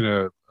anybody's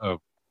going to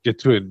get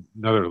to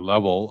another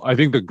level. I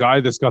think the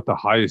guy that's got the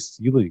highest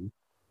ceiling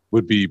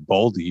would be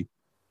Baldy,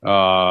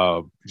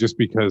 just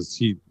because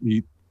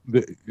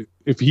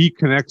if he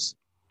connects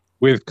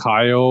with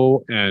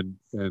Kaio and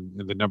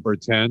the number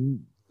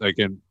 10, like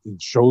and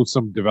shows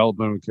some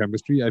developmental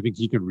chemistry, I think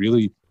he can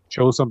really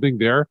show something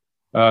there.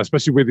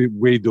 Especially with the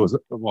way those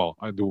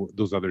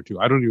other two.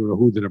 I don't even know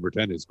who the number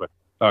 10 is, but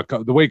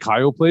the way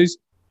Kaio plays,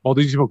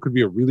 Baldisimo could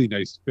be a really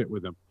nice fit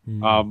with him.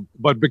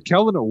 But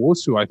Bikel and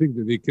Owusu, I think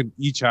that they can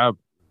each have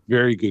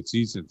very good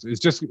seasons.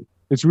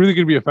 It's really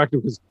going to be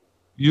effective because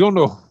you don't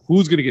know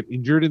who's going to get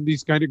injured in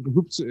these kind of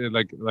groups.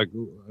 Like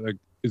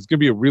it's going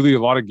to be a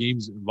lot of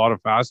games, a lot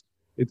of fast.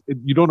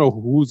 You don't know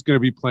who's going to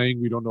be playing.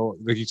 We don't know,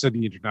 like you said,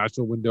 the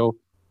international window.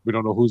 We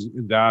don't know who's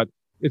in that.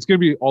 It's going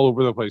to be all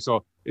over the place.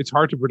 So it's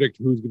hard to predict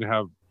who's going to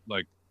have,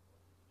 like,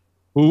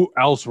 who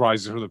else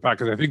rises from the pack,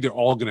 because I think they're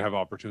all going to have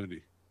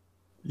opportunity.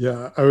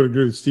 Yeah, I would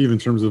agree with Steve in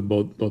terms of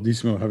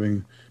Baldisimo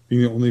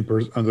being the only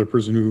other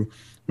person who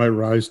might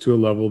rise to a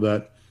level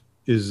that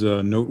is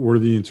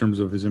noteworthy in terms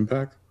of his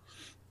impact.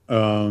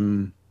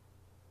 Owusu,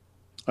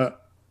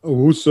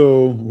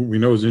 we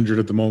know, is injured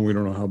at the moment. We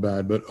don't know how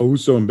bad, but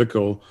Owusu and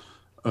Bikel,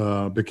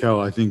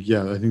 I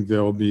think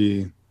they'll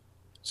be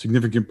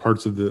significant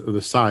parts of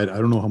the side. I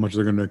don't know how much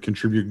they're going to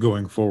contribute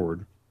going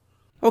forward.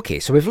 Okay,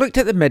 so we've looked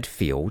at the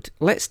midfield.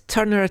 Let's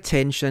turn our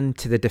attention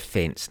to the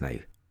defence now.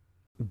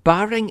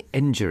 Barring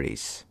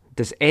injuries,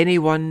 does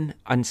anyone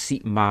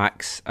unseat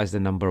Max as the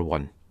number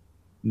 1?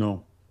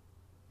 No.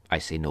 I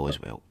say no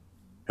as well.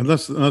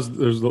 Unless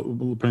there's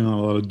playing on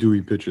a lot of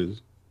dewy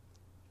pitches.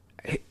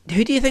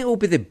 Who do you think will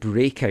be the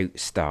breakout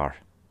star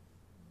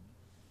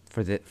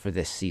for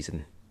this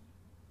season?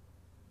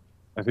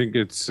 I think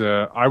it's.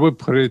 I would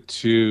put it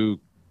to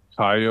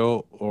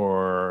Kaio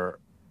or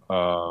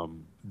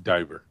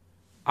Diver.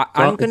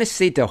 I'm going to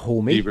say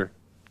Dahomey, Diver.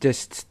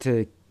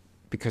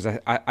 because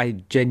I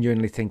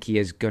genuinely think he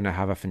is going to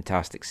have a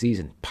fantastic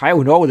season.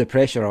 Piling all the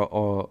pressure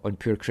on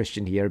poor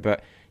Christian here,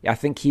 but I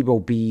think he will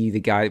be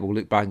the guy that will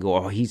look back and go,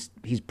 oh, he's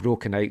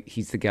broken out.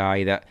 He's the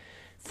guy that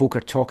folk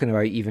are talking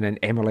about even in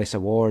MLS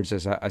awards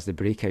as the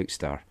breakout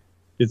star.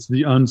 It's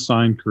the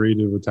unsigned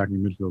creative attacking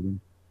midfielder.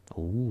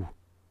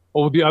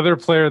 Oh, the other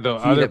player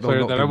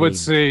that I would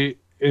say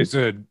is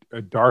a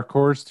dark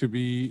horse to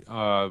be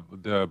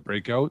the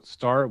breakout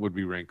star would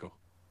be Renko.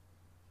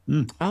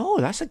 Oh,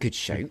 that's a good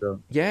shout.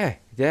 Yeah.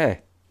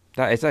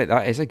 That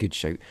is a good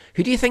shout.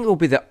 Who do you think will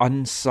be the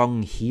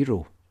unsung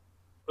hero?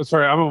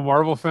 Sorry, I'm a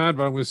Marvel fan,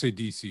 but I'm going to say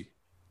DC.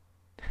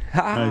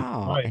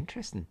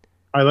 Interesting.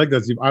 I like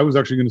that, Steve. I was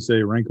actually going to say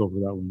Renko for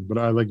that one, but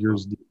I like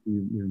yours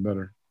even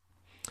better.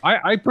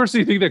 I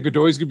personally think that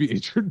Godoy is going to be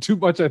injured too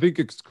much. I think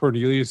it's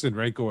Cornelius and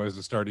Renko as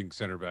the starting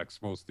center backs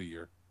most of the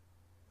year.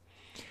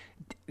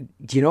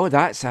 Do you know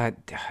that's a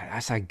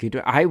good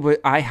one?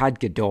 I had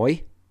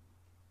Godoy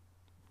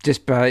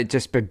just by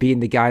being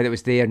the guy that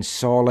was there and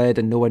solid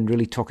and no one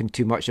really talking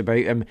too much about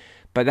him.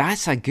 But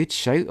that's a good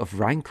shout of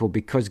Renko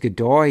because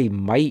Godoy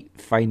might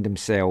find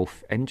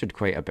himself injured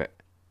quite a bit.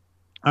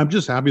 I'm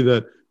just happy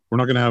that we're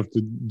not going to have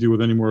to deal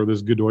with any more of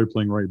this Godoy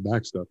playing right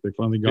back stuff. They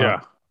finally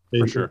got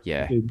for sure.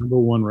 Yeah, a number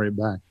 1 right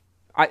back.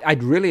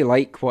 I'd really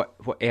like what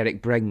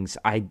Eric brings.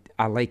 I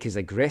like his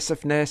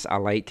aggressiveness. I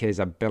like his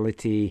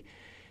ability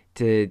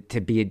to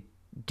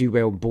do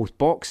well in both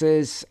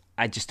boxes.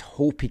 I just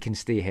hope he can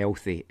stay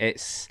healthy.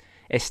 It's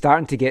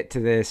starting to get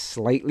to the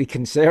slightly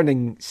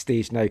concerning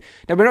stage now.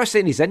 Now, we're not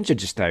saying he's injured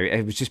just now.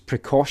 It was just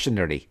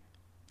precautionary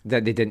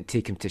that they didn't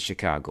take him to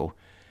Chicago.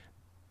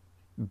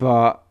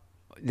 But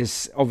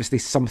there's obviously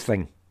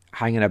something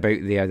hanging about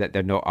there that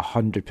they're not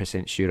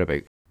 100% sure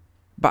about.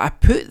 But I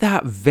put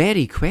that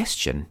very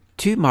question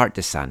to Mark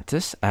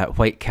DeSantis at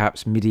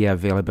Whitecaps media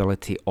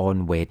availability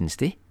on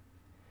Wednesday.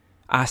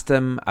 Asked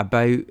him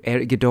about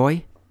Eric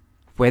Godoy,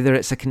 whether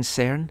it's a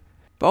concern,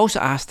 but also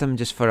asked him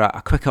just for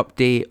a quick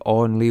update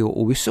on Leo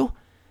Owusu.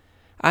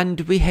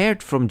 And we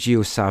heard from Gio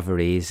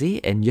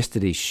Savarese in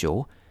yesterday's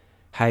show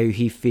how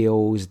he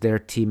feels their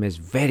team is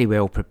very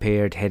well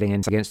prepared heading in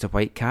against the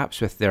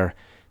Whitecaps with their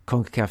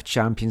CONCACAF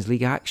Champions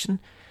League action.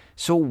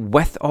 So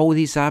with all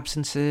these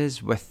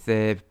absences, with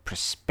the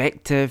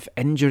prospective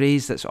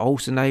injuries that's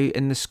also now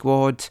in the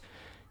squad,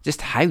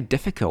 just how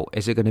difficult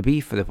is it going to be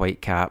for the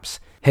Whitecaps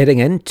heading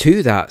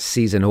into that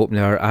season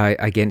opener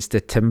against the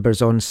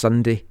Timbers on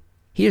Sunday?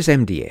 Here's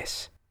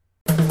MDS.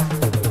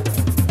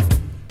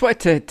 I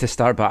wanted to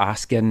start by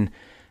asking,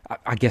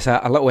 I guess,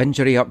 a little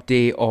injury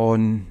update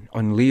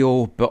on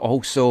Leo, but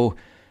also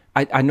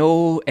I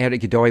know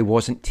Eric Godoy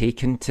wasn't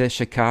taken to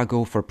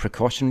Chicago for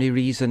precautionary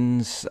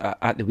reasons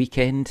at the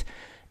weekend.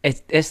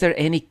 Is there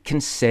any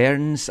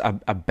concerns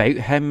about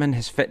him and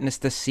his fitness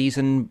this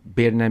season,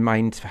 bearing in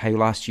mind how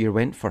last year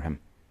went for him?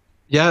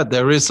 Yeah,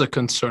 there is a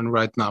concern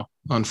right now.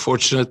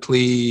 Unfortunately,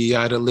 he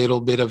had a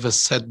little bit of a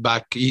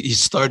setback. He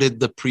started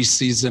the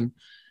preseason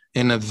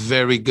in a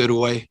very good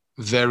way,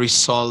 very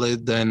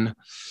solid, and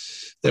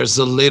there's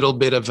a little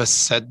bit of a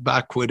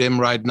setback with him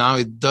right now.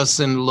 It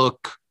doesn't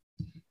look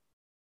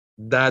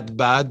that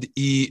bad.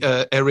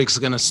 Eric's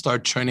going to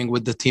start training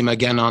with the team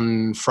again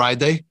on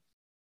Friday.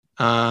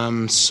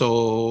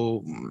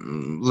 So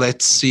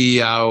let's see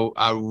how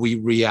we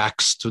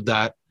reacts to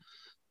that.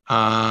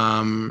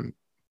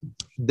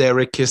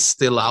 Derek is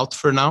still out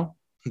for now.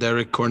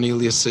 Derek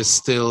Cornelius is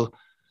still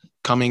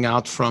coming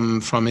out from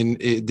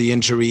the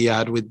injury he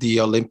had with the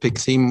Olympic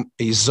team.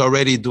 He's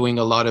already doing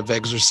a lot of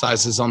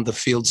exercises on the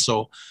field.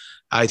 So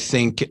I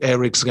think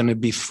Eric's going to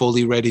be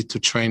fully ready to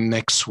train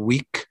next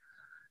week,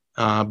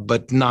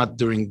 but not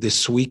during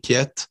this week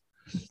yet.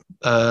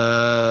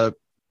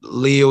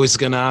 Leo is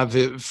going to have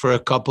it for a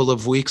couple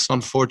of weeks,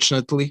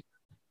 unfortunately.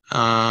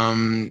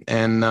 And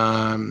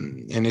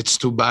it's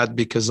too bad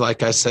because,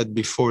 like I said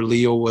before,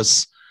 Leo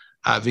was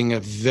having a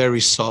very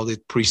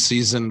solid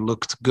preseason,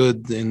 looked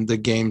good in the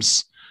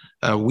games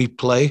we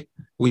played.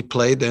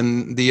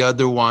 And the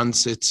other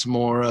ones, it's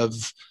more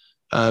of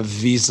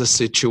visa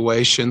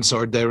situations,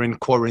 or they're in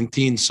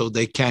quarantine, so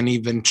they can't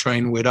even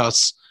train with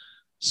us.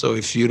 So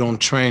if you don't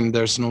train,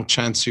 there's no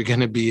chance you're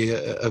going to be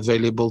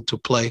available to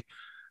play,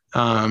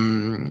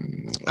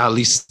 at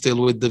least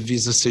still with the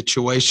visa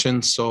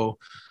situation. So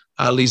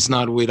Ali's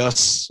not with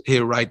us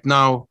here right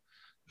now.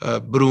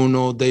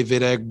 Bruno,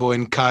 David Egbo,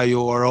 and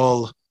Caio are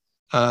all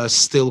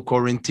still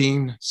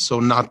quarantined, so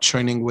not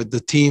training with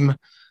the team.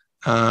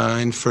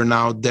 And for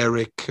now,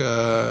 Derek,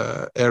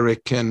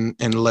 Eric,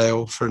 and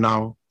Leo for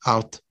now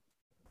out.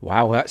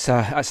 Wow, that's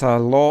a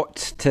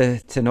lot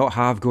to not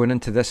have going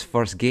into this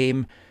first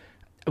game.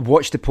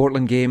 Watched the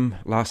Portland game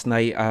last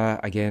night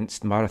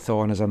against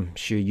Marathon, as I'm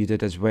sure you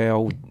did as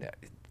well.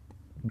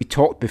 We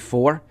talked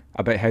before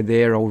about how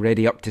they're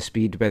already up to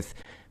speed with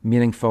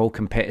meaningful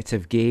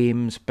competitive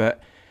games,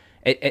 but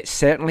it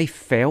certainly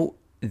felt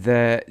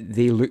that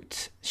they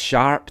looked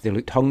sharp, they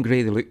looked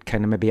hungry, they looked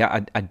kind of maybe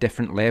at a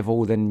different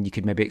level than you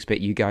could maybe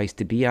expect you guys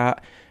to be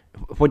at.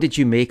 What did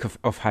you make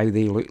of how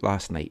they looked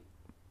last night?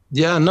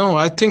 Yeah, no,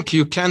 I think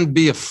you can't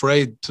be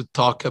afraid to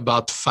talk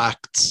about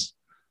facts,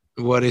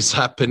 what is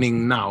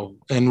happening now.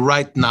 And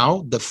right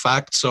now, the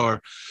facts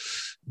are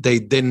they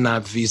didn't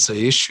have visa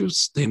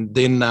issues. They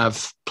didn't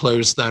have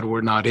players that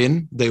were not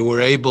in. They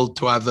were able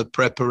to have a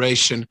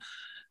preparation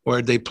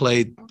where they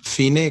played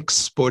Phoenix,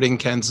 Sporting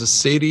Kansas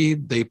City.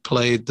 They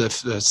played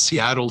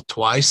Seattle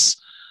twice.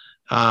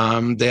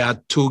 They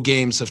had 2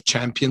 games of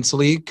Champions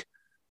League.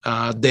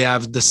 They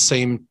have the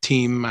same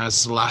team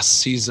as last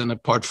season,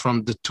 apart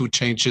from the 2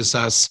 changes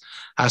as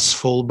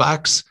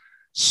fullbacks.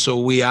 So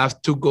we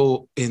have to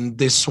go in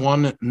this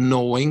one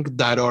knowing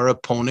that our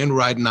opponent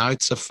right now,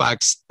 it's a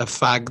fact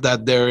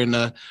that they're in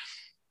a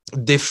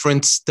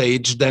different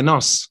stage than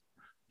us.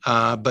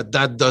 But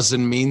that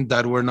doesn't mean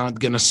that we're not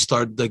going to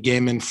start the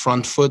game in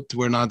front foot.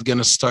 We're not going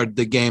to start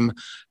the game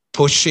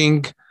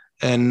pushing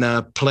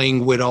and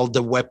playing with all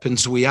the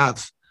weapons we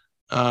have,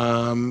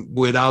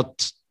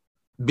 without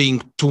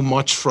being too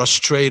much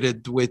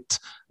frustrated with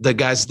the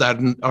guys that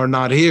are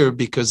not here,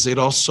 because it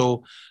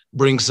also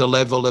brings a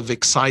level of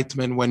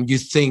excitement when you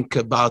think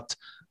about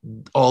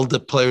all the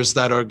players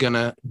that are going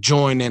to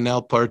join and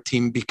help our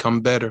team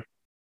become better.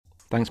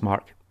 Thanks,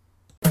 Mark.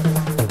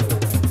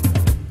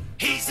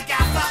 He's the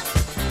gaffer.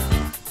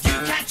 You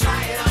can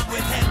try it on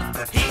with him.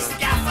 He's the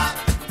gaffer.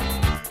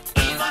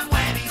 Even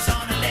when he's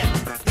on a limb.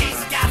 He's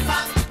the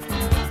gaffer.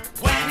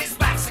 When his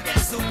back's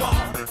against the wall,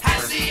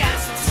 has the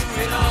answer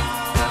to it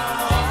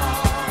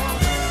all.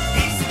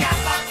 He's the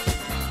gaffer.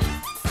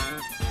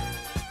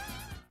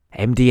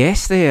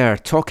 MDS there,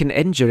 talking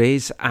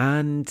injuries,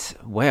 and,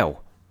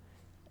 well,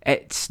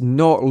 it's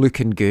not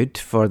looking good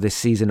for the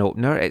season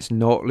opener. It's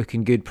not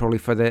looking good probably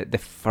for the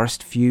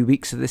first few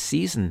weeks of the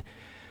season.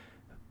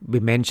 We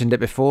mentioned it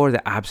before,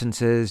 the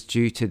absences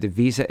due to the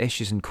visa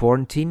issues and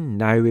quarantine.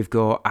 Now we've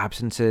got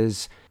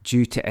absences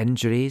due to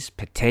injuries,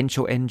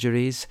 potential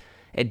injuries.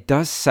 It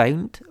does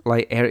sound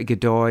like Eric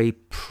Godoy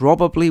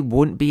probably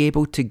won't be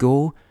able to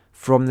go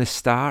from the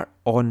start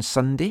on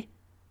Sunday.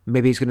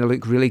 Maybe he's going to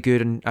look really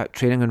good at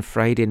training on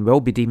Friday and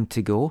will be deemed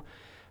to go.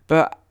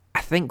 But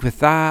I think with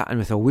that, and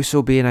with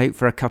Owusu being out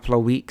for a couple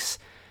of weeks,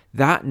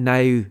 that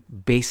now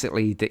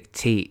basically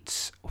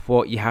dictates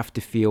what you have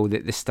to feel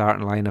that the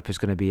starting lineup is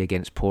going to be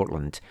against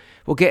Portland.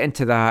 We'll get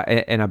into that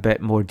in a bit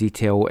more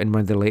detail in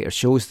one of the later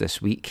shows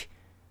this week.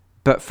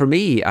 But for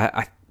me,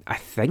 I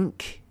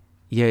think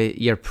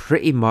you're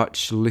pretty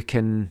much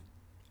looking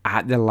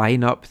at the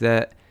lineup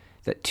that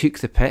took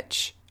the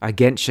pitch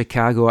against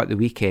Chicago at the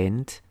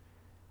weekend.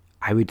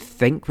 I would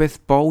think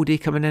with Baldy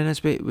coming in,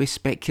 as we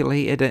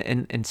speculated,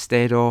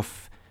 instead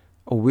of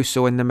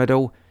Owusu in the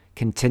middle,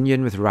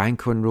 continuing with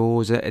Ranko and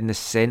Rose in the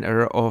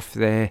centre of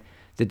the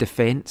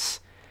defence.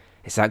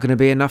 Is that going to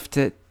be enough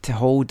to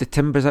hold the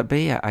Timbers at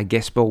bay? I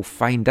guess we'll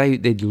find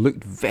out. They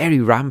looked very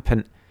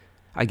rampant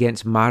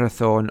against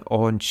Marathon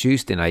on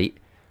Tuesday night.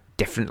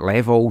 Different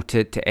level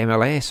to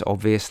MLS,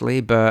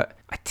 obviously, but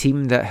a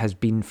team that has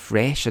been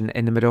fresh in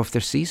the middle of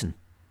their season.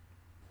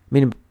 I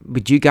mean,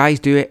 would you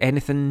guys do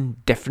anything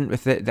different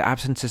with the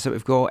absences that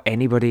we've got?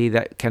 Anybody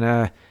that kind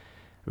of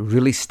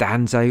really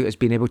stands out as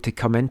being able to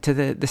come into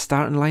the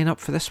starting lineup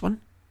for this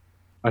one?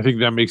 I think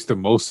that makes the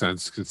most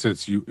sense, because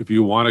if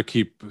you want to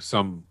keep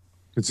some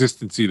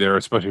consistency there,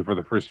 especially for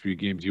the first few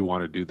games, you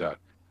want to do that.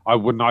 I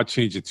would not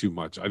change it too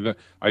much. I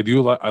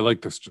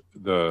like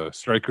the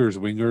strikers,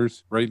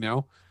 wingers right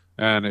now,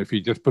 and if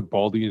you just put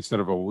Baldy instead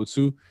of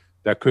Owusu,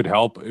 that could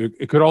help.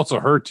 It could also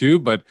hurt too,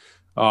 but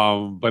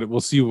we'll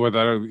see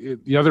whether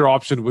the other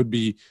option would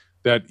be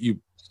that you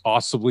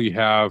possibly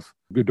have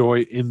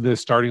Godoy in the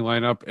starting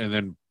lineup and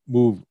then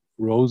move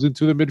Rose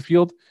into the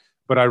midfield.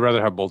 But I'd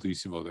rather have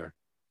Baldissimo there.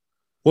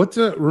 What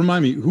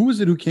remind me? Who was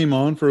it who came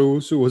on for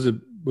Owusu? Was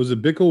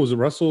it Bickle? Was it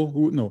Russell?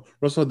 No,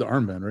 Russell had the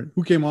armband, right?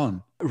 Who came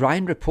on?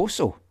 Ryan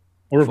Raposo.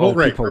 Or all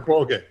right? people.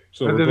 Okay.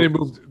 So And then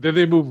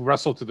they moved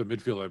Russell to the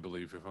midfield, I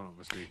believe, if I'm not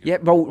mistaken. Yeah,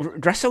 well,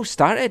 Russell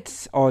started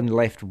on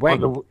left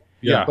wing,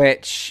 Yeah.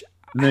 which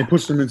and they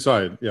pushed him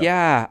inside. Yeah.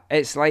 yeah,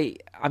 it's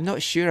like I'm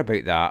not sure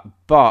about that,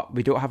 but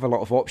we don't have a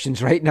lot of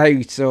options right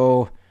now,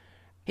 so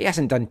he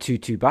hasn't done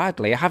too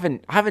badly. I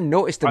haven't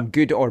noticed him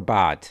good or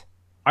bad.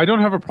 I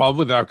don't have a problem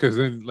with that because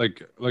then,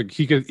 like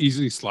he can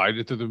easily slide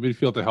into the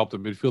midfield to help the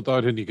midfield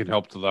out, and he can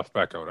help the left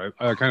back out.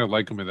 I kind of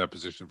like him in that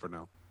position for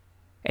now.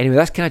 Anyway,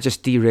 that's kind of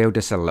just derailed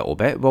us a little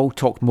bit. We'll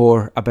talk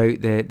more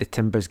about the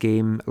Timbers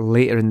game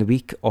later in the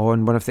week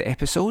on one of the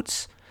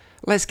episodes.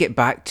 Let's get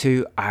back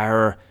to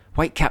our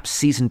Whitecaps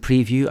season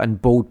preview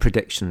and bold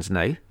predictions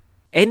now.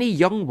 Any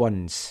young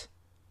ones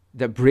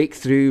that break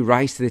through,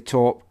 rise to the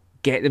top,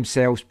 get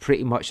themselves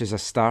pretty much as a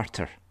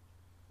starter?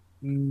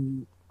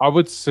 I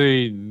would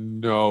say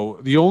no.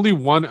 The only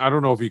one, I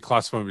don't know if he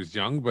classifies him as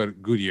young,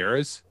 but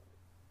Gutierrez,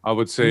 I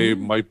would say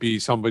might be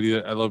somebody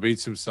that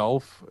elevates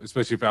himself,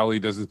 especially if Ali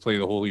doesn't play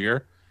the whole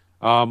year.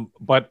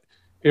 But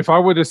if I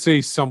were to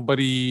say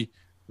somebody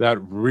that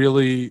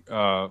really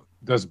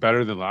does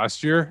better than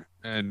last year,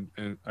 and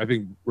I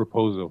think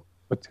Raposo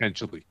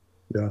potentially.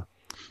 Yeah.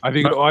 I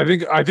think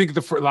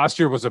last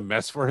year was a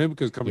mess for him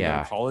because coming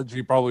out of college,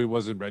 he probably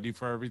wasn't ready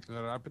for everything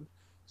that happened.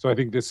 So I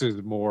think this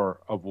is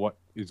more of what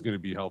is going to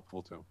be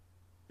helpful to him.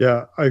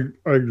 Yeah, I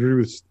agree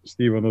with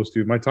Steve on those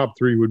two. My top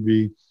three would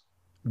be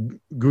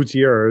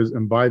Gutierrez,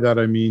 and by that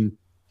I mean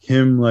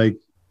him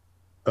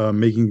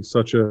making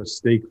such a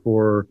stake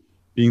for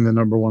being the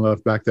number one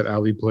left back that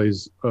Ali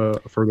plays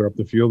further up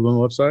the field on the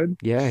left side.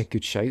 Yeah,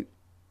 good shout.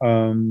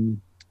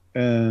 And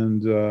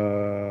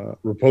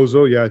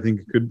Raposo, yeah, I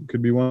think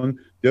could be one.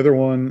 The other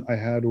one I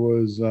had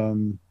was,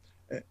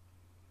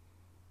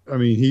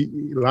 he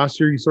last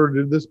year he sort of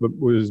did this, but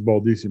was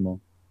Baldissimo.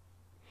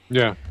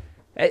 Yeah.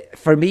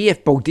 For me,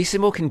 if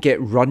Baldissimo can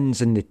get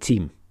runs in the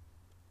team,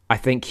 I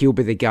think he'll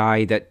be the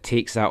guy that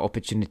takes that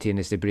opportunity and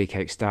is the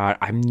breakout star.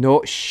 I'm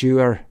not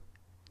sure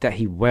that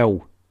he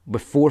will.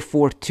 With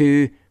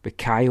 4-4-2, with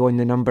Kayo on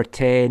the number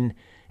 10,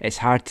 it's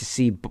hard to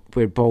see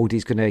where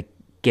Baldy's going to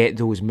get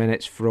those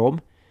minutes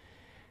from.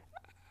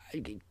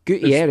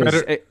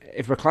 Gutierrez,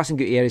 if we're classing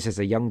Gutierrez as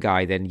a young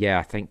guy, then yeah,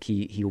 I think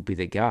he'll be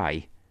the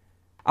guy.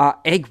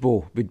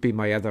 Egbo would be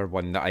my other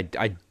one that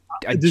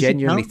I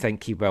genuinely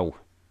think he will.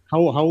 How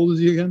old is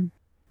he again?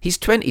 He's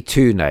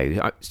 22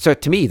 now, so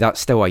to me that's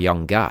still a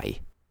young guy.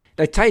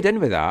 Now tied in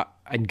with that,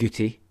 and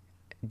Guti,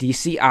 do you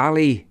see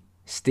Ali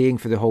staying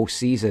for the whole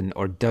season,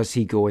 or does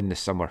he go in the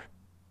summer?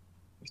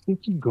 I think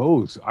he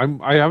goes.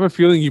 I have a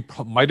feeling he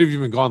might have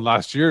even gone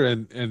last year,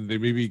 and they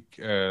maybe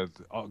because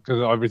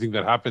of everything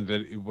that happened,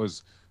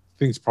 that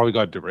things probably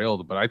got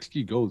derailed. But I think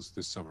he goes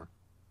this summer.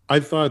 I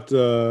thought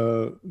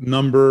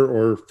number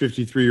or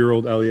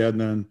 53-year-old Ali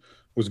Adnan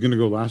was going to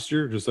go last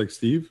year, just like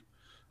Steve.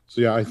 So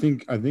yeah, I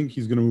think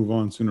he's going to move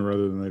on sooner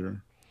rather than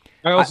later.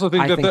 I also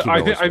think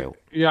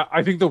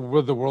I think the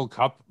World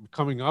Cup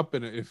coming up,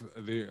 and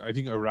I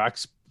think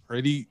Iraq's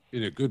pretty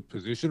in a good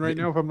position right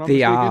now. If I'm not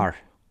mistaken, are.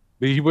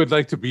 He would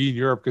like to be in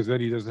Europe because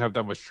then he doesn't have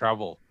that much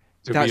travel.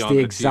 That's the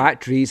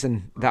exact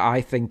reason that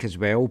I think as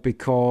well,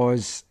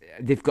 because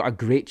they've got a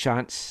great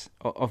chance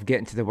of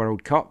getting to the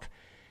World Cup.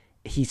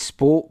 He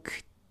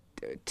spoke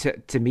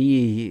to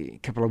me a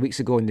couple of weeks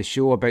ago in the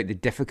show about the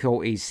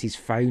difficulties he's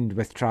found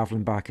with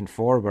travelling back and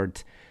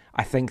forward.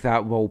 I think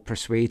that will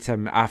persuade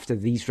him after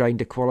these round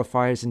of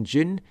qualifiers in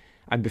June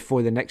and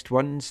before the next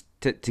ones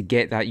to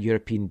get that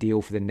European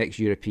deal for the next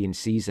European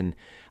season.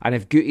 And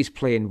if Guti's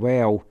playing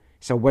well,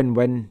 it's a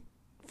win-win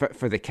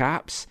for the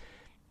Caps.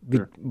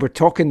 We're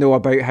talking though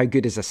about how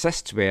good his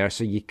assists were,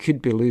 so you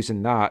could be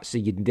losing that, so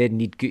you then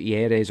need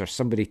Gutierrez or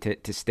somebody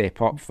to step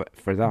up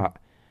for that.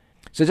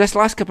 So just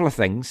last couple of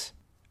things.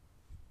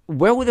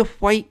 Will the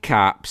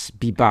Whitecaps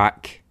be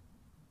back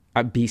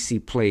at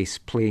BC Place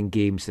playing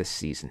games this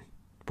season?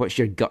 What's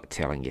your gut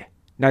telling you?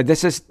 Now,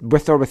 this is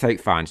with or without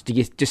fans. Do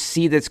you just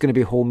see that it's going to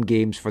be home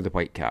games for the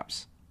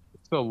Whitecaps?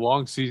 It's a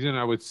long season.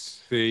 I would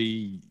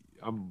say,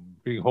 I'm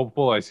being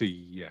hopeful. I say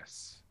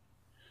yes.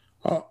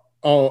 I'll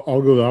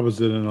go the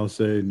opposite and I'll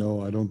say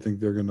no. I don't think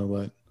they're going to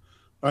let.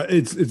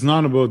 It's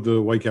not about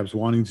the Whitecaps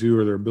wanting to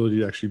or their ability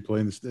to actually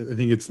play in this. I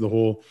think it's the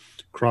whole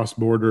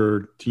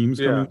cross-border teams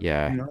coming.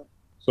 Yeah. You know?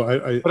 So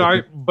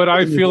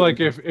I feel like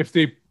if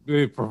they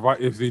do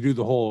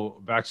the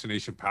whole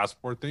vaccination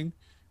passport thing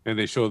and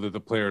they show that the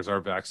players are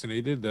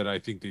vaccinated, then I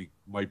think they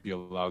might be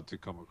allowed to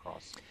come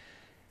across.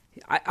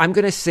 I'm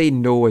going to say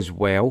no as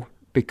well,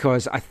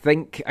 because I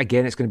think,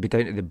 again, it's going to be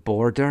down to the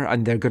border,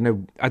 and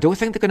I don't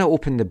think they're going to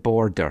open the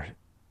border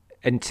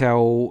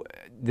until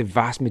the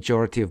vast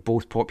majority of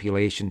both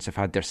populations have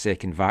had their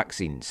second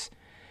vaccines.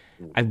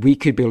 And we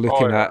could be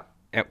looking at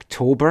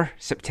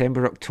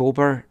September,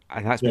 October,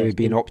 and that's maybe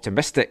being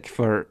optimistic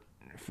for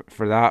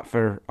that,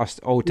 for us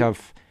all to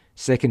have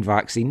second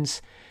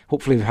vaccines.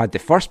 Hopefully we've had the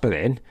first by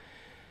then.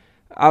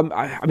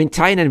 I mean,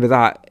 tying in with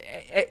that,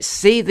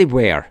 say they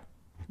were,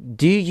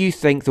 do you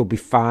think there'll be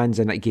fans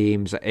in at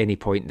games at any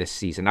point this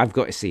season? I've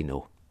got to say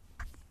no.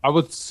 I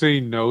would say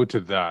no to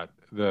that.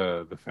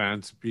 The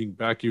fans being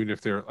back, even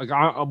if they're like,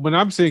 when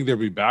I'm saying they'll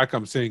be back,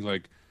 I'm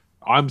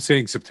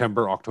saying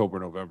September, October,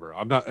 November.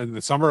 I'm not in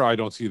the summer. I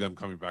don't see them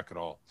coming back at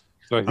all.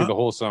 So I think the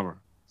whole summer,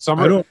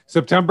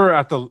 September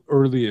at the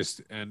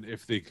earliest, and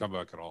if they come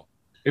back at all,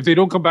 if they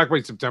don't come back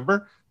by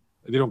September,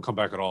 they don't come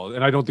back at all,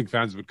 and I don't think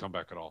fans would come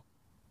back at all.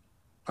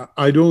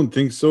 I don't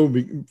think so,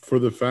 for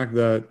the fact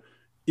that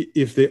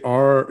if they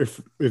are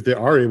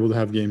able to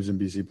have games in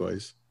BC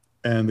Place,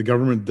 and the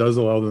government does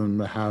allow them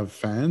to have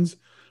fans,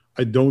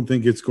 I don't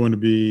think it's going to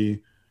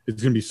be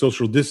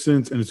social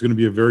distance, and it's going to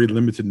be a very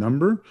limited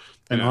number.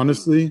 And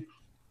honestly,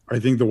 I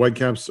think the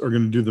Whitecaps are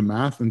going to do the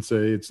math and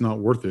say it's not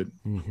worth it.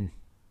 Mm-hmm.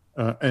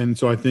 And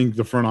so I think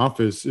the front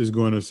office is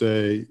going to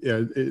say,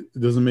 yeah, it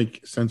doesn't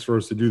make sense for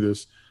us to do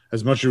this.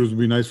 As much as it would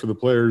be nice for the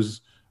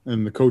players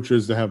and the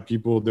coaches to have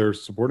people there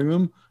supporting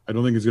them, I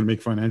don't think it's going to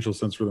make financial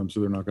sense for them, so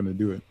they're not going to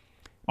do it.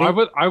 I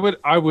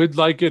would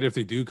like it if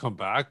they do come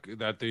back,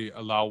 that they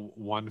allow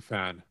one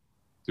fan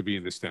to be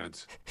in the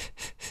stands.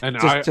 And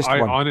just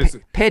I one.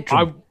 honestly,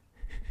 Pedro.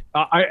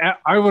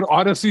 I would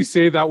honestly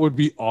say that would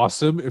be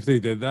awesome if they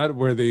did that,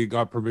 where they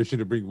got permission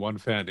to bring one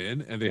fan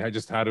in, and they had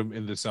just had him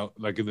in the south,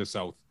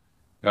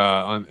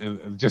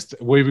 and just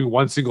waving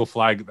one single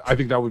flag. I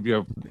think that would be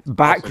a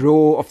back awesome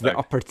row of the flag.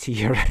 upper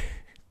tier.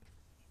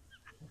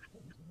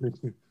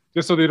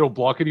 Just so they don't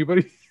block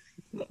anybody.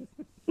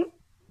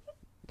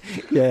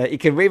 Yeah, he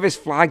can wave his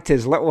flag to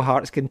his little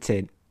heart's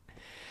content.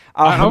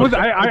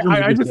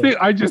 I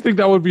just think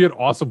that would be an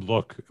awesome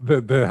look,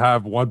 to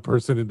have one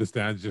person in the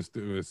stands just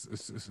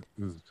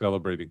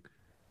celebrating.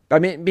 I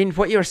mean,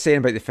 what you were saying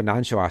about the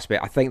financial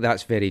aspect, I think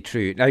that's very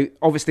true. Now,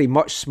 obviously,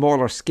 much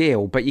smaller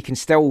scale, but you can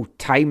still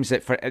times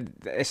it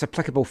it's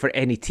applicable for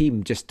any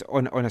team, just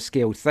on a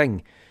scaled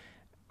thing.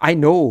 I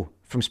know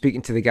from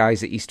speaking to the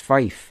guys at East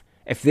Fife,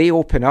 if they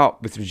open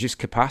up with reduced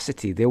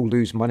capacity, they'll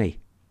lose money.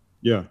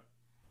 Yeah.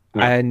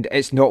 And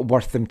it's not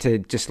worth them to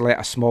just let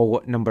a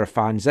small number of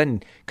fans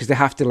in, because they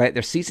have to let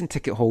their season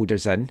ticket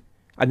holders in,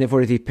 and they've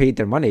already paid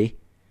their money.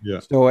 Yeah.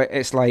 So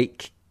it's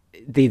like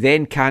they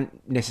then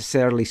can't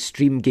necessarily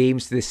stream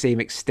games to the same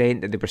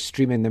extent that they were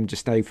streaming them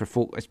just now for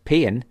folk that's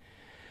paying.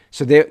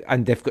 So they've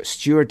got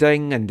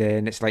stewarding, and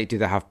then it's like, do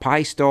they have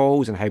pie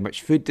stalls, and how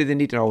much food do they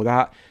need, and all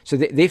that. So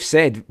they've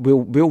said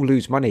we'll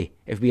lose money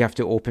if we have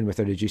to open with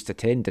a reduced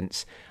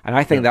attendance. And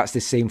I think that's the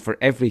same for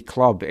every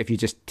club if you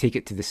just take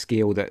it to the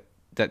scale that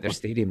their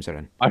stadiums are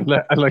in. I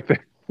like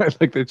that. I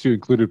like that you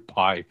included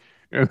pie.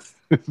 It's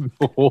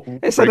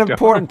an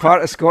important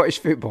part of Scottish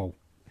football.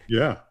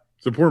 Yeah,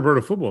 it's an important part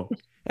of football.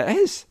 It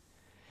is.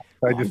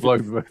 I just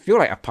love it. Feel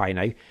like a pie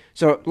now.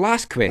 So,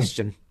 last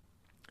question,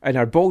 and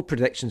our bold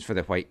predictions for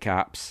the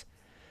Whitecaps.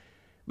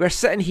 We're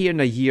sitting here in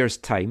a year's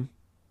time,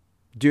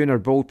 doing our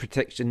bold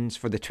predictions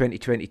for the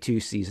 2022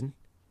 season.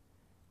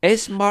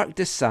 Is Mark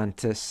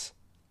DeSantis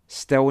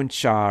still in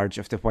charge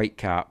of the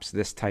Whitecaps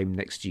this time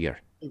next year?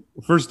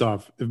 First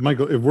off,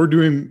 if we're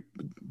doing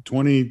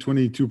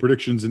 2022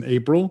 predictions in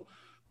April,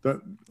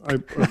 I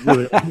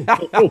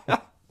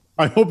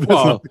hope that's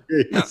not the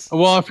case.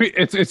 Well,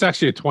 it's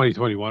actually a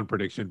 2021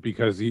 prediction,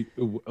 because if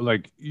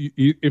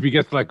he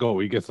gets let go,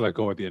 he gets let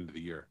go at the end of the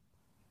year.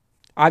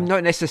 I'm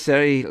not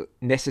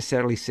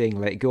necessarily saying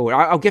let go.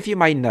 I'll give you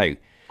mine now.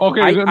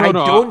 Okay,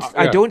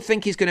 I don't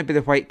think he's going to be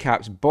the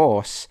Whitecaps'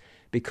 boss,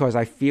 because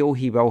I feel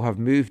he will have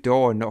moved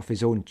on of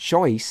his own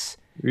choice.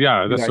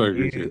 Yeah, that's what I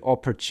agree new with.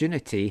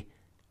 Opportunity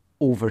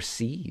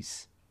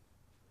overseas.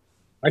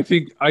 I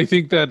think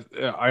that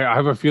I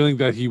have a feeling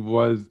that he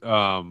was.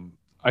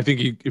 I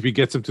think if he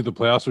gets him to the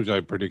playoffs, which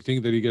I'm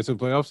predicting that he gets in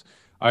playoffs,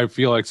 I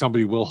feel like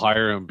somebody will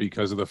hire him,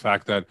 because of the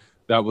fact that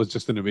was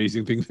just an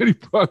amazing thing that he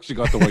actually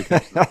got the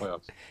Whitecaps in the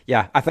playoffs.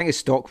 Yeah, I think his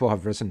stock will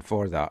have risen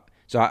for that.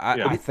 So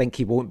I think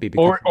he won't be.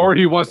 Or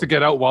he wants to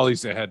get out while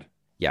he's ahead.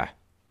 Yeah.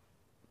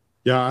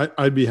 Yeah,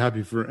 I'd be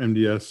happy for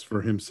MDS,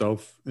 for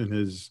himself and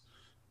his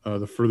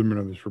the furtherment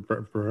of his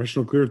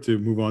professional career, to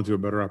move on to a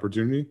better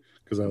opportunity,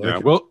 because I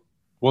like it.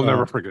 We'll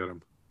never forget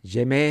him.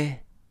 Je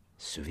me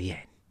souviens.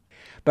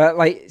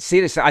 But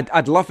seriously,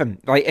 I'd love him.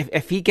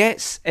 If he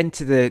gets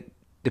into the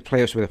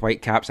playoffs with the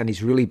Whitecaps and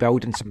he's really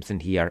building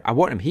something here, I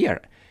want him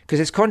here, because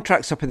his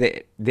contract's up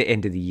at the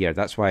end of the year.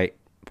 That's why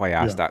I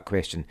asked that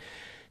question.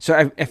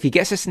 So if he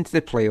gets us into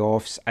the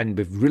playoffs and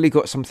we've really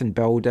got something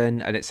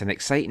building and it's an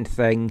exciting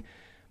thing,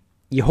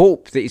 you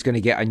hope that he's going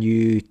to get a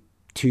new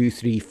 2,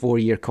 3, 4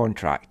 year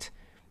contract.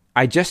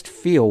 I just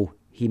feel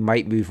he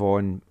might move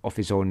on of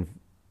his own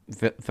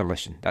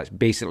volition. That's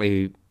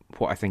basically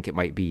what I think it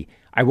might be.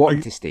 I want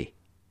him to stay.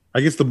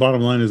 I guess the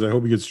bottom line is I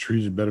hope he gets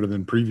treated better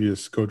than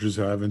previous coaches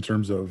have in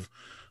terms of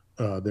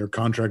their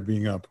contract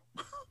being up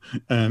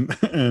and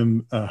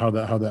how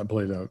that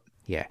played out.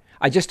 Yeah.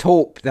 I just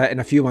hope that in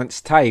a few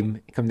months'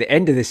 time, come the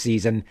end of the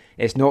season,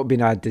 it's not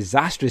been a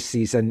disastrous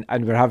season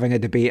and we're having a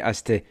debate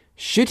as to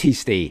should he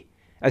stay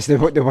as the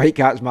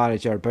Whitecaps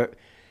manager, but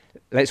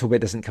let's hope it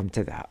doesn't come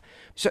to that.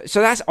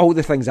 So that's all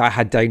the things I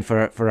had down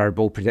for our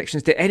bold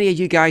predictions. Do any of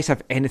you guys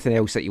have anything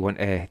else that you want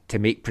to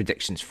make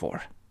predictions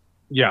for?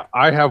 Yeah,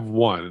 I have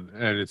one,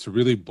 and it's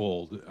really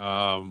bold.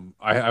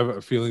 I have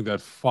a feeling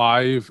that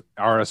 5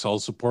 RSL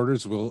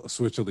supporters will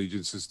switch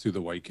allegiances to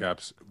the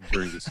Whitecaps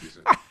during the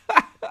season.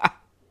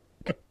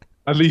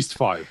 At least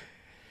 5.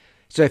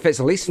 So if it's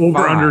at least Over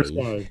 5, under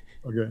 5.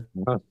 Okay.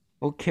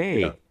 okay,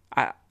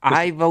 Yeah.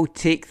 I will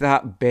take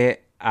that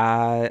bet.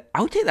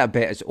 I'll take that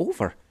bet as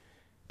over.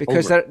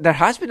 Because there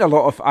has been a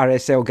lot of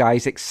RSL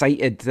guys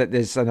excited that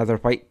there's another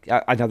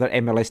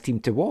MLS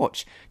team to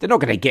watch. They're not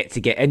going to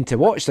get in to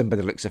watch them by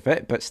the looks of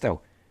it, but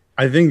still.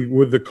 I think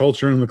with the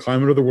culture and the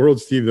climate of the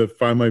world, Steve, that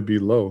 5 might be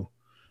low,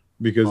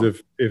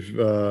 because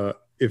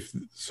if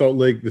Salt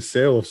Lake, the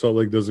sale of Salt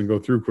Lake doesn't go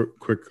through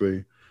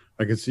quickly,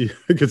 I could see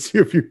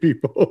a few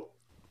people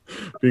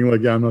being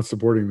like, "Yeah, I'm not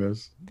supporting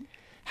this."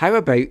 How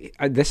about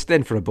this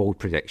then for a bold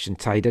prediction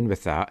tied in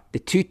with that? The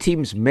two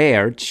teams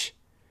merge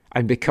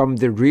and become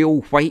the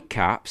real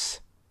Whitecaps,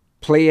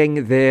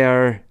 playing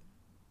their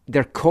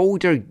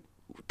colder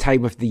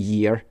time of the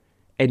year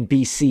in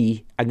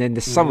BC, and then the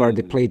summer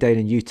they play down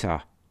in Utah.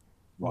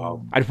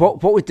 Wow. And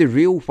what would the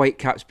real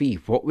Whitecaps be?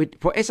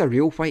 What is a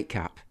real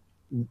Whitecap?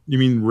 You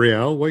mean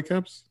Real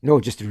Whitecaps? No,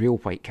 just the real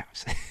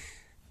Whitecaps.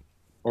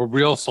 Or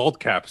real salt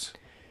caps.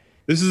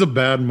 This is a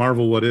bad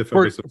Marvel what if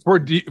For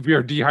episode.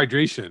 your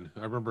dehydration.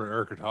 I remember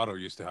Eric Hurtado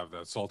used to have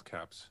that, salt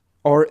caps.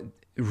 Or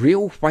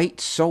real white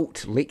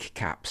salt lake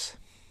caps.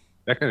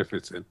 That kind of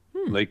fits in.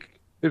 Lake.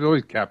 There's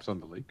always caps on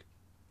the lake.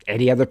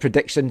 Any other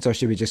predictions, or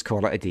should we just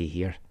call it a day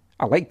here?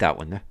 I like that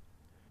one, though.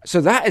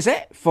 So that is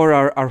it for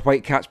our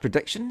Whitecaps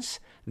predictions.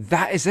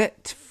 That is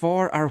it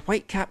for our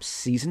Whitecaps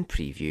season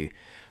preview.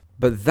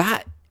 But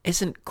that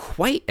isn't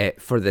quite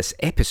it for this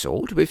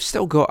episode. We've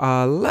still got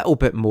a little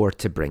bit more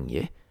to bring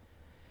you.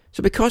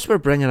 So because we're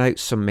bringing out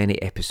so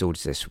many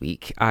episodes this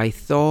week, I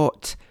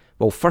thought,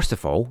 well, first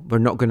of all, we're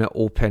not going to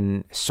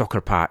open soccer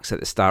packs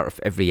at the start of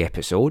every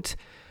episode.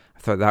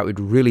 I thought that would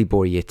really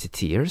bore you to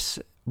tears.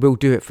 We'll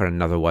do it for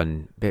another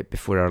one bit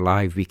before our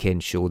live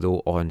weekend show,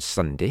 though, on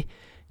Sunday.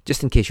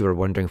 Just in case you were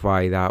wondering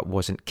why that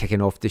wasn't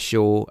kicking off the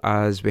show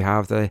as we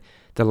have the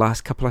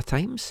last couple of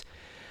times.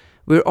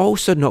 We're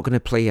also not going to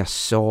play a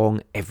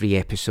song every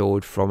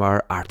episode from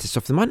our Artist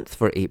of the Month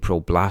for April,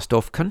 Blast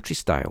Off Country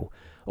Style,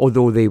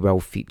 although they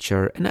will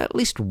feature in at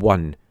least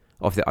one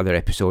of the other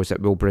episodes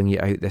that we'll bring you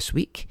out this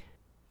week,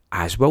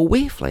 as will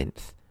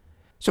Wavelength.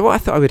 So what I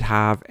thought I would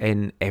have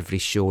in every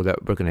show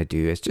that we're going to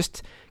do is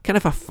just kind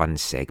of a fun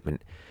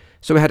segment.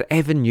 So we had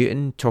Evan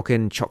Newton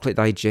talking chocolate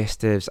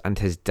digestives and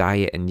his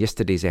diet in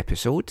yesterday's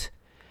episode.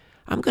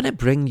 I'm going to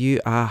bring you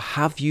a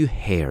Have You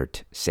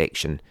Heard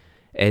section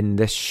in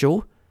this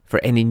show for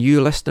any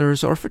new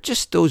listeners or for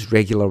just those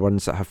regular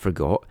ones that have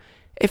forgot.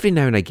 Every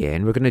now and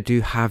again we're going to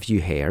do Have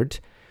You Heard.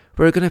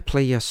 We're going to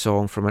play a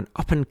song from an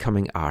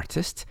up-and-coming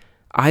artist,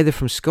 either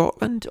from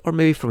Scotland or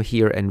maybe from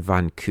here in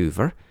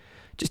Vancouver,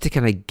 just to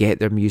kind of get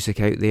their music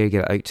out there,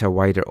 get it out to a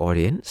wider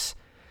audience.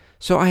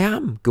 So I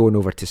am going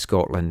over to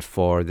Scotland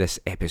for this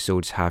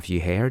episode's Have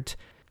You Heard.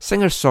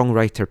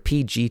 Singer-songwriter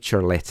PG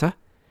Charletta.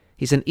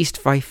 He's an East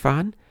Fife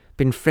fan,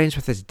 been friends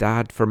with his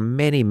dad for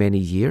many, many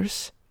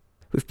years.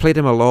 We've played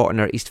him a lot on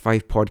our East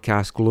Fife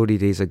podcast, Glory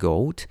Days of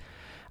Gold,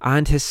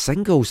 and his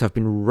singles have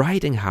been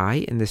riding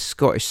high in the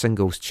Scottish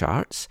singles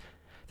charts.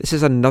 This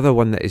is another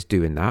one that is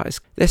doing that.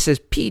 This is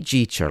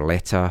PG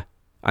Charletta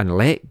and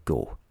Let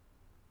Go.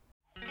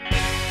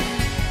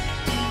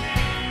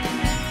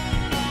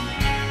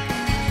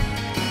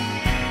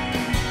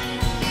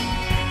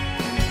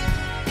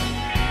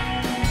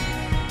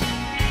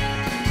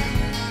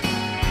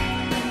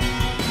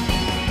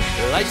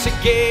 Life's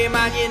a game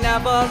and you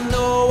never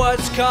know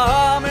what's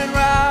coming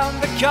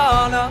round the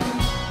corner.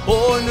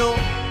 Oh no,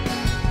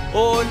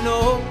 oh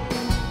no,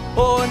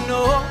 oh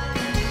no,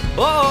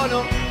 oh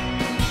no.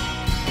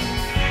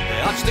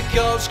 The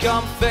obstacles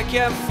come thick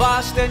and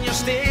fast and you're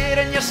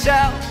steering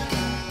yourself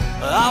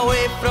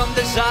away from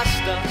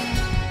disaster.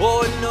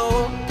 Oh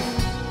no,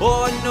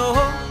 oh no,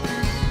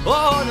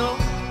 oh no.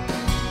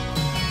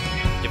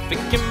 You're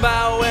thinking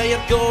about where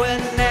you're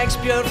going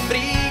next, pure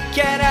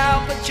freaking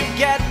out, but you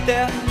get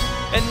there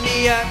in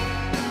the end.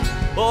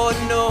 Oh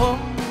no,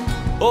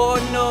 oh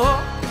no,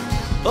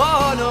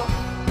 oh no.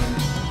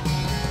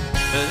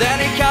 And then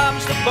it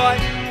comes the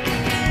point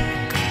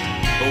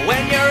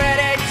when you're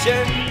ready to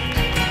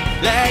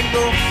let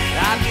go.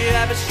 Have you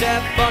ever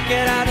said, fuck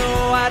it, I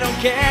know I don't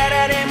care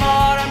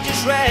anymore, I'm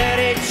just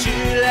ready to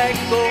let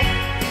go.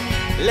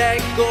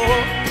 Let go,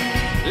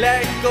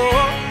 let go,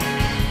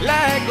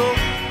 let go.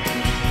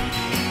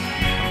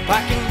 I'm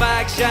packing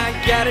bags and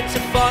getting to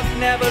fuck,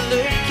 never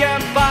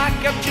looking back,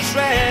 I'm just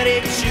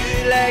ready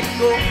to let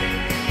go.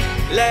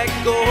 let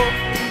go,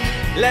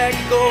 let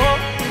go,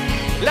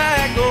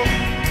 let go.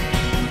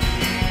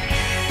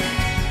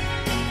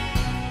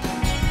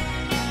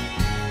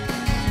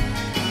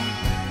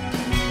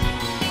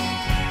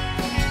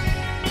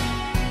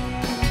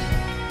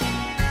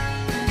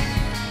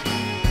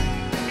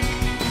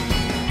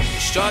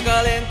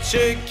 Struggling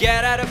to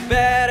get out of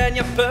bed and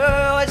you're full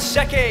of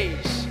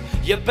sickies.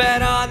 You've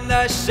been on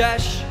the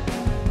sesh.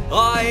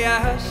 Oh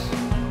yes,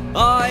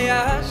 oh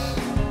yes,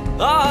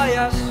 oh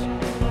yes.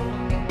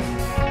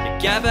 You're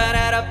giving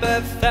it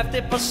about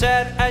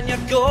 50% and you're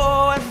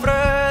going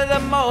through the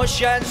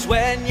motions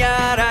when you're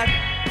at.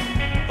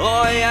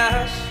 Oh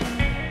yes,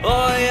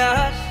 oh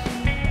yes,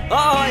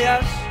 oh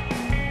yes.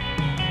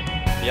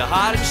 Your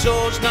heart and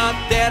soul's not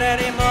there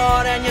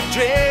anymore and you're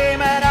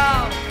dreaming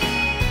of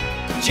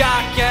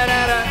jacket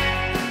in it.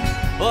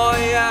 Oh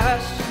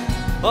yes,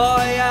 oh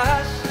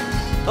yes,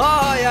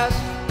 oh yes.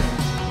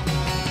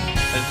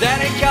 And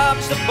then it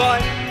comes the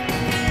point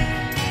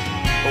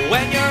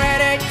when you're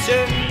ready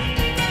to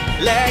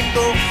let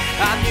go.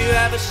 Have you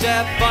ever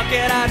said, fuck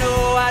it, I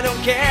know I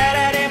don't care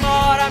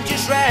anymore, I'm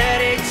just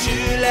ready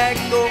to let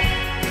go.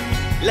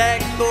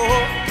 Let go,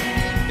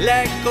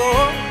 let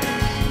go,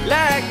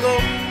 let go.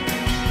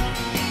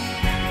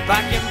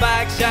 Packing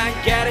bags and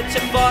get it to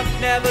fuck,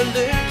 never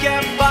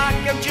looking back,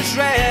 I'm just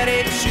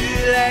ready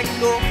to let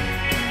go.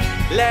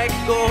 Let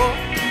go,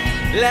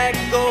 let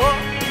go,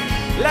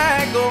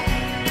 let go.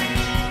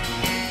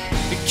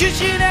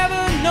 Because you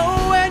never know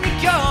when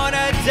you're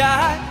gonna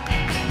die.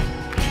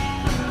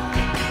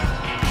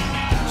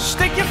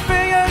 Stick your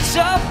fingers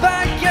up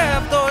and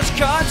give those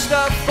cards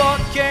the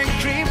fucking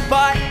cream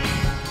pie.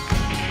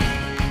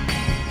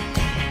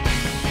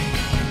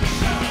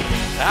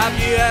 Have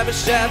you ever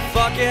said,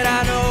 fuck it,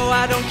 I know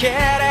I don't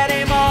care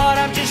anymore,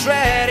 I'm just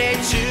ready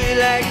to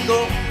let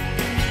go.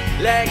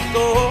 Let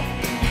go,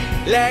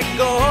 let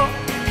go,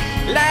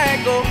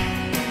 let go.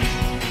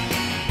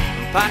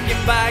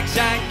 Packing bags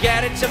and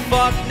get it to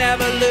fuck,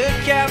 never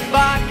looking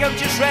back, I'm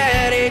just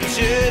ready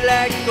to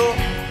let go.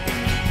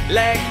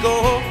 Let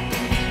go,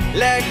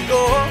 let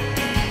go,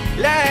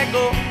 let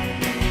go.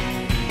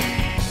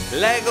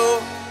 Let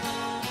go,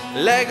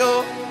 let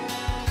go,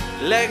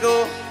 let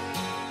go.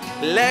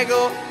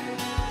 Lego,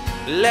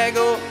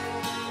 Lego,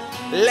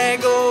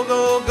 Lego,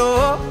 go,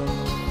 go.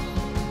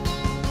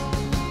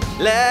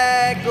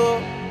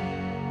 Lego.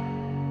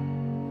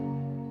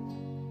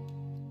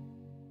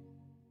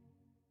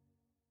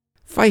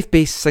 Fife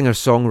Bass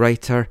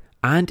singer-songwriter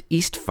and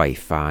East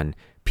Fife fan,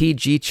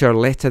 PG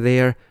Charletta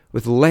there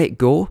with Let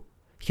Go.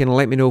 You can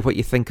let me know what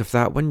you think of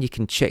that one. You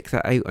can check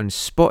that out on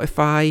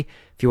Spotify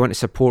if you want to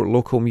support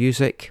local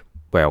music.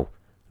 Well,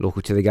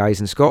 local to the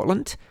guys in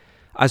Scotland.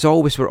 As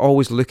always, we're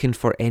always looking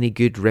for any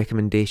good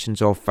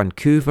recommendations of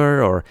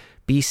Vancouver or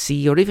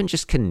BC or even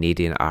just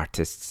Canadian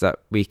artists that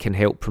we can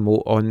help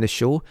promote on the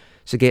show.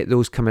 So get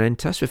those coming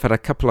into us. We've had a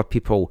couple of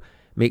people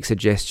make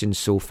suggestions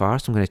so far,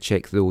 so I'm going to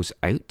check those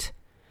out.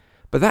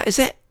 But that is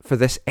it for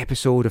this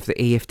episode of the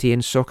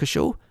AFTN Soccer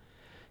Show.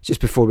 Just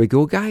before we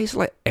go, guys,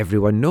 let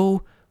everyone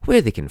know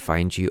where they can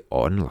find you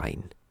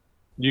online.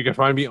 You can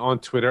find me on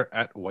Twitter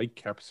at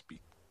WhiteCapSpeak.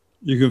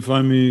 You can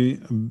find me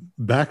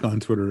back on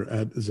Twitter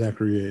at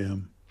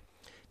ZacharyAM.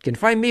 You can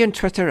find me on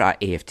Twitter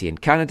at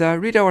AFTN Canada.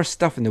 Read our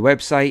stuff on the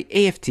website,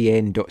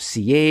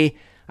 aftn.ca.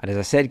 And as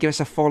I said, give us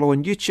a follow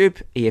on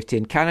YouTube,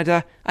 AFTN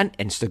Canada, and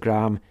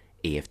Instagram,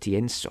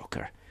 AFTN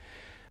Soccer.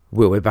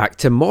 We'll be back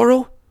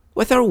tomorrow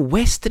with our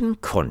Western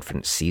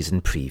Conference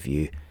season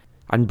preview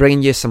and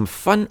bringing you some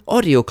fun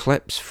audio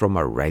clips from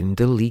around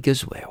the league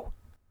as well.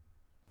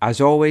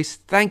 As always,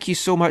 thank you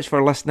so much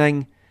for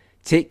listening.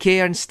 Take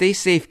care and stay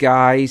safe,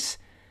 guys.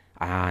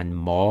 And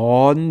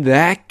mon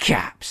the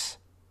Caps.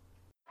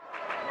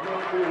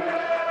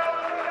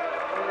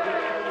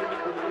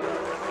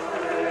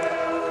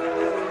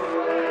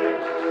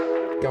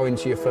 Going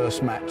to your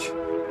first match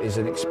is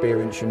an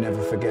experience you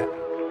never forget.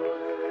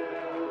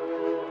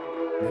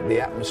 The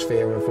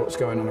atmosphere of what's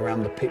going on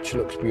around the pitch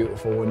looks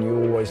beautiful, and you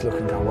always look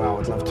and go, wow,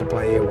 I'd love to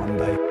play here one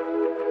day.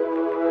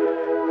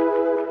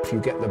 If you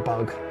get the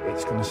bug,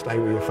 it's going to stay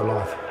with you for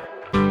life.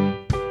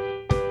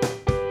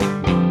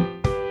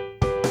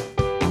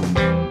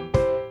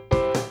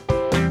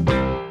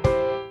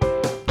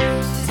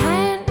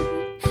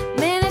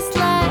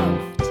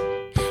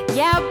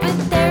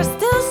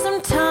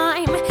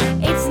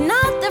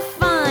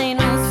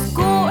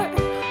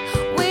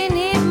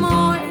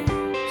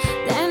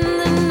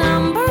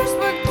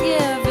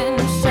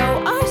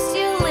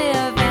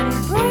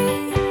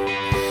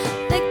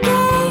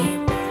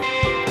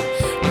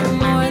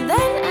 More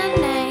than a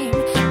name,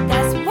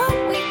 that's what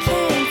we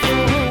came for.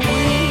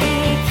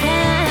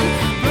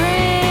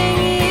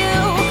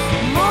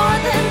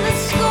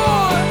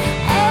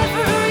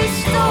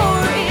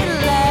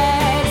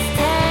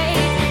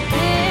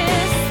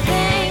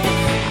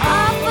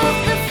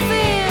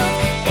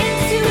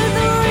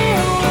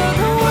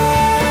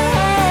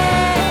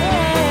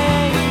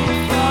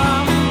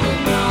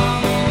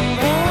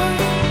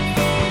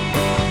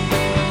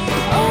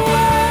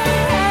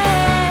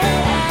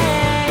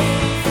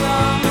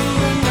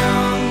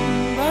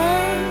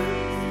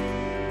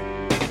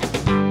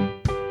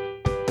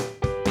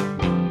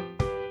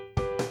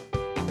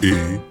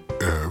 E